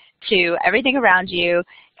to everything around you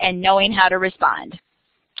and knowing how to respond.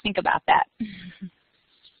 Think about that.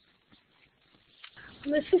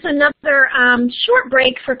 This is another short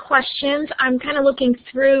break for questions. I'm kind of looking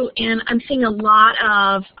through, and I'm seeing a lot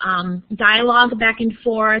of dialogue back and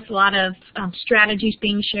forth, a lot of strategies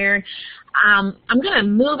being shared. I'm going to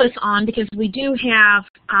move us on because we do have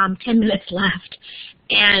 10 minutes left,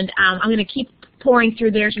 and I'm going to keep pouring through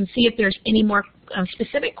theirs and see if there's any more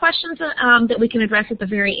specific questions that we can address at the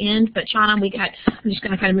very end. But Shauna, I'm just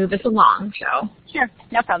going to kind of move us along. So sure,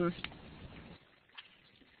 no problem.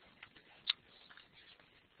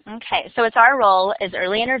 Okay, so it's our role as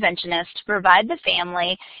early interventionists to provide the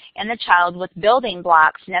family and the child with building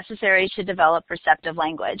blocks necessary to develop receptive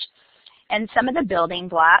language. And some of the building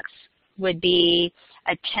blocks would be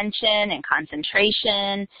attention and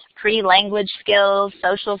concentration, pre-language skills,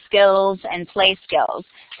 social skills, and play skills.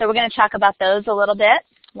 So we're going to talk about those a little bit,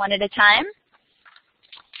 one at a time.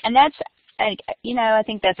 And that's, I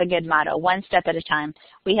think that's a good motto, one step at a time.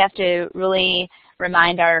 We have to really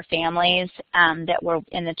remind our families and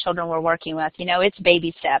the children we're working with, it's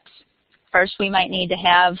baby steps. First, we might need to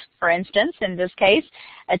have, for instance, in this case,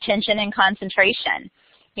 attention and concentration.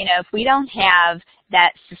 If we don't have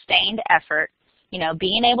that sustained effort,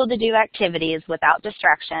 being able to do activities without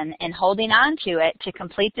distraction and holding on to it to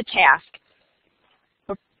complete the task,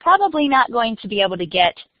 we're probably not going to be able to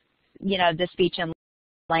get, the speech and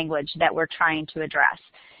language that we're trying to address.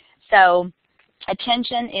 So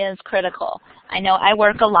attention is critical. I know I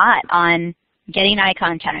work a lot on getting eye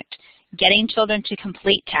contact, getting children to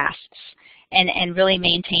complete tasks, and really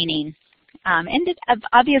maintaining, and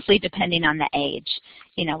obviously depending on the age,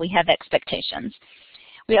 we have expectations.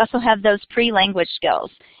 We also have those pre-language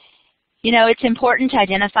skills. It's important to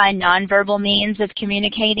identify nonverbal means of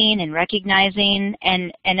communicating and recognizing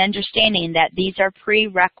and understanding that these are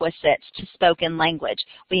prerequisites to spoken language.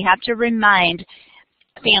 We have to remind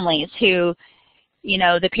families who,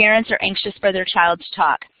 the parents are anxious for their child to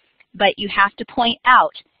talk, but you have to point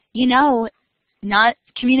out,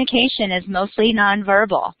 communication is mostly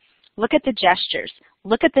nonverbal. Look at the gestures.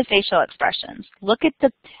 Look at the facial expressions. Look at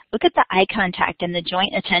the eye contact and the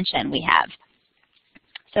joint attention we have.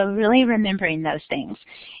 So really remembering those things.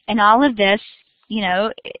 And all of this,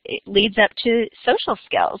 it leads up to social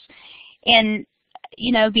skills. And,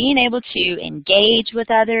 being able to engage with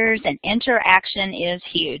others and interaction is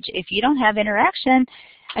huge. If you don't have interaction,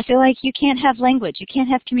 I feel like you can't have language. You can't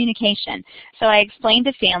have communication. So I explained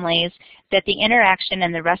to families that the interaction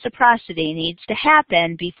and the reciprocity needs to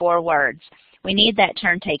happen before words. We need that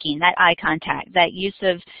turn-taking, that eye contact, that use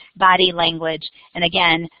of body language, and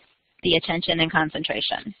again, the attention and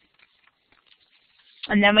concentration.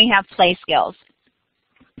 And then we have play skills.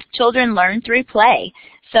 Children learn through play.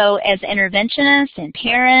 So as interventionists and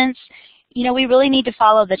parents, we really need to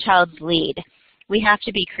follow the child's lead. We have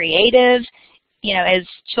to be creative. As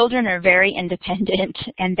children are very independent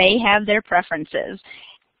and they have their preferences.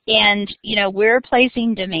 And, we're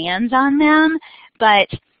placing demands on them, but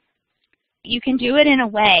you can do it in a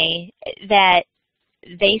way that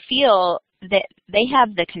they feel that they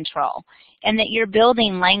have the control and that you're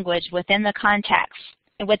building language within the context,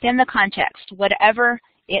 whatever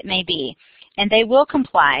it may be. And they will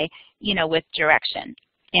comply, with direction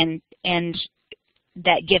and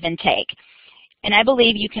that give and take. And I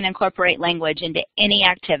believe you can incorporate language into any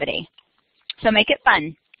activity. So make it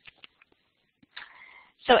fun.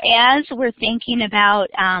 So as we're thinking about,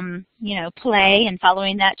 play and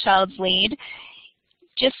following that child's lead,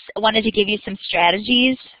 just wanted to give you some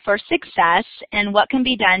strategies for success and what can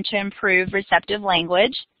be done to improve receptive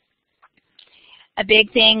language. A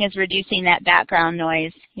big thing is reducing that background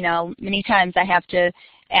noise. Many times I have to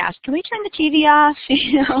ask, can we turn the TV off?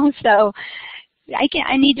 So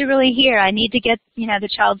I need to really hear. I need to get, the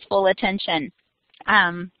child's full attention,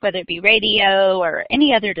 whether it be radio or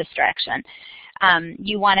any other distraction.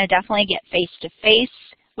 You want to definitely get face-to-face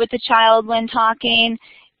with the child when talking.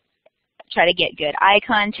 Try to get good eye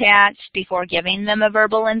contact before giving them a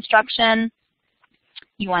verbal instruction.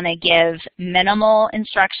 You want to give minimal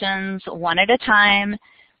instructions one at a time.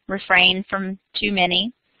 Refrain from too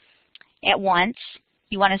many at once.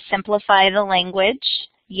 You want to simplify the language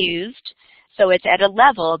used so it's at a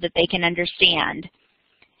level that they can understand.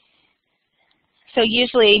 So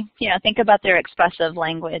usually, think about their expressive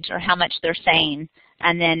language or how much they're saying,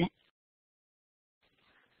 and then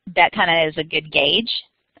that kind of is a good gauge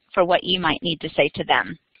for what you might need to say to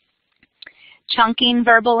them. chunking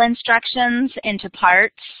verbal instructions into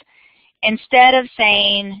parts. Instead of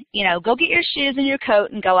saying, go get your shoes and your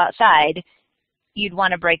coat and go outside, you'd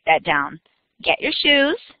want to break that down. Get your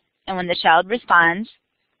shoes, and when the child responds,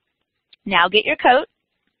 now get your coat,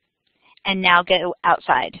 and now go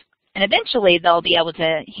outside. And eventually they'll be able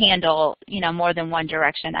to handle, more than one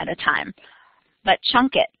direction at a time. But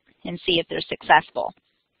chunk it and see if they're successful.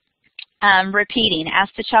 Repeating,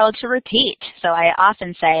 ask the child to repeat. So I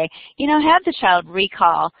often say, have the child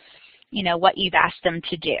recall, what you've asked them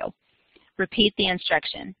to do. Repeat the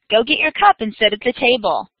instruction. Go get your cup and sit at the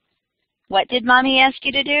table. What did mommy ask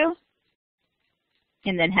you to do?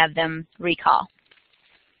 And then have them recall.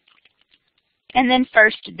 And then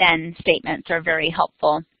first then statements are very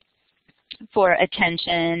helpful for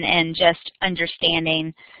attention and just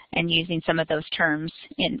understanding and using some of those terms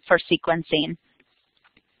for sequencing.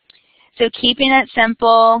 So keeping it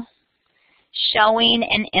simple, showing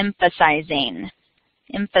and emphasizing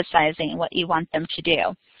what you want them to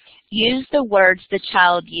do. Use the words the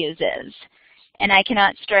child uses. And I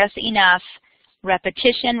cannot stress enough,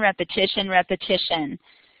 repetition, repetition, repetition.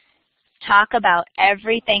 Talk about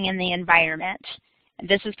everything in the environment.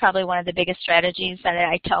 This is probably one of the biggest strategies that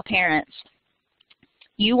I tell parents.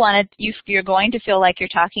 You're going to feel like you're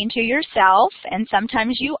talking to yourself, and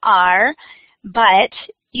sometimes you are, but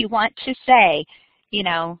you want to say,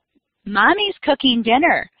 Mommy's cooking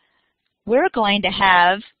dinner. We're going to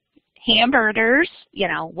have hamburgers.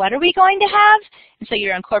 What are we going to have? And so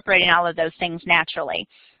you're incorporating all of those things naturally.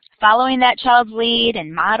 Following that child's lead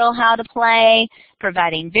and model how to play,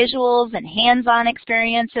 providing visuals and hands-on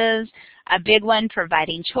experiences. A big one,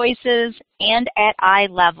 providing choices and at eye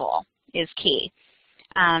level is key.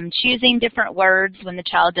 Choosing different words when the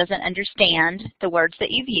child doesn't understand the words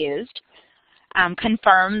that you've used.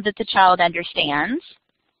 Confirm that the child understands.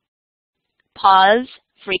 Pause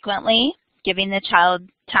frequently, giving the child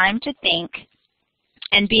time to think.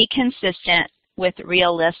 And be consistent with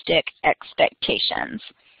realistic expectations.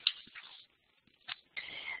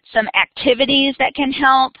 Some activities that can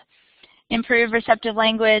help improve receptive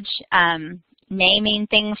language, naming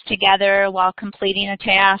things together while completing a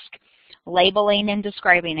task, labeling and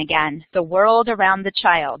describing, again, the world around the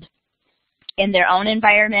child in their own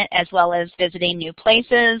environment, as well as visiting new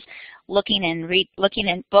places, looking in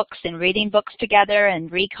books and reading books together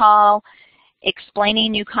and recall,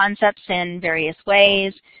 explaining new concepts in various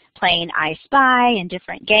ways, playing I Spy and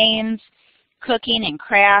different games, cooking and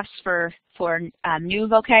crafts for new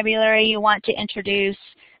vocabulary you want to introduce,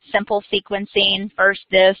 simple sequencing, first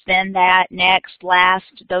this, then that, next,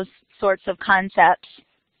 last, those sorts of concepts.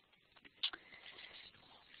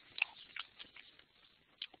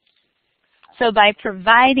 So by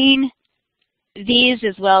providing these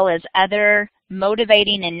as well as other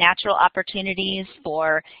motivating and natural opportunities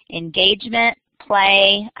for engagement,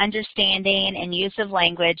 play, understanding, and use of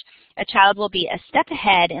language, a child will be a step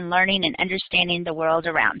ahead in learning and understanding the world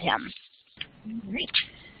around him. All right.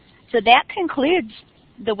 So that concludes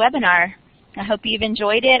the webinar. I hope you've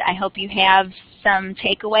enjoyed it. I hope you have some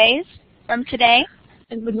takeaways from today.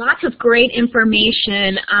 And with lots of great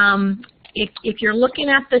information. If you're looking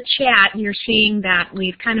at the chat, you're seeing that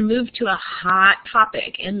we've kind of moved to a hot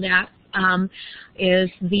topic, and that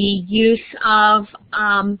is the use of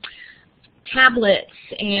tablets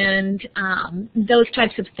and those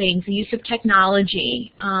types of things, the use of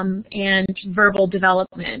technology and verbal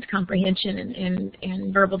development, comprehension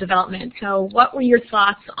and verbal development. So what were your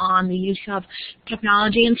thoughts on the use of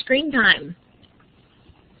technology and screen time?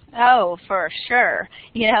 Oh, for sure.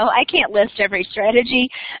 I can't list every strategy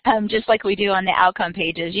just like we do on the outcome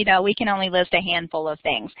pages. We can only list a handful of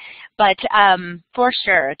things. But for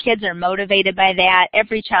sure, kids are motivated by that.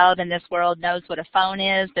 Every child in this world knows what a phone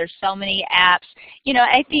is. There's so many apps.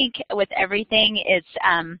 I think with everything, it's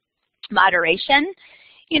moderation,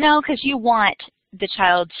 because you want the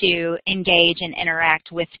child to engage and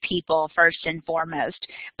interact with people first and foremost,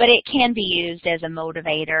 but it can be used as a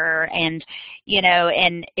motivator, and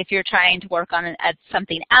and if you're trying to work on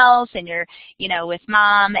something else and you're with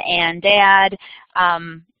mom and dad,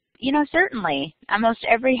 certainly almost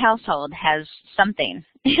every household has something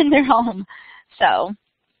in their home. So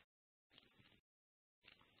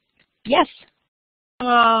yes.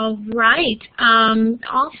 All right.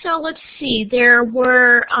 Also, let's see, there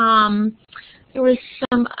was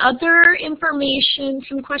some other information,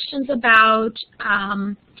 some questions about,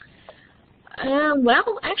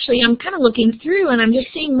 well, actually, I'm kind of looking through, and I'm just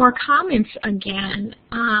seeing more comments again.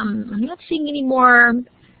 I'm not seeing any more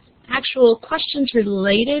actual questions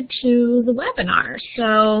related to the webinar.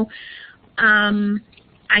 So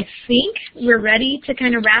I think we're ready to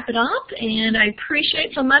kind of wrap it up, and I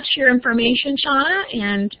appreciate so much your information, Shauna,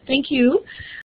 and thank you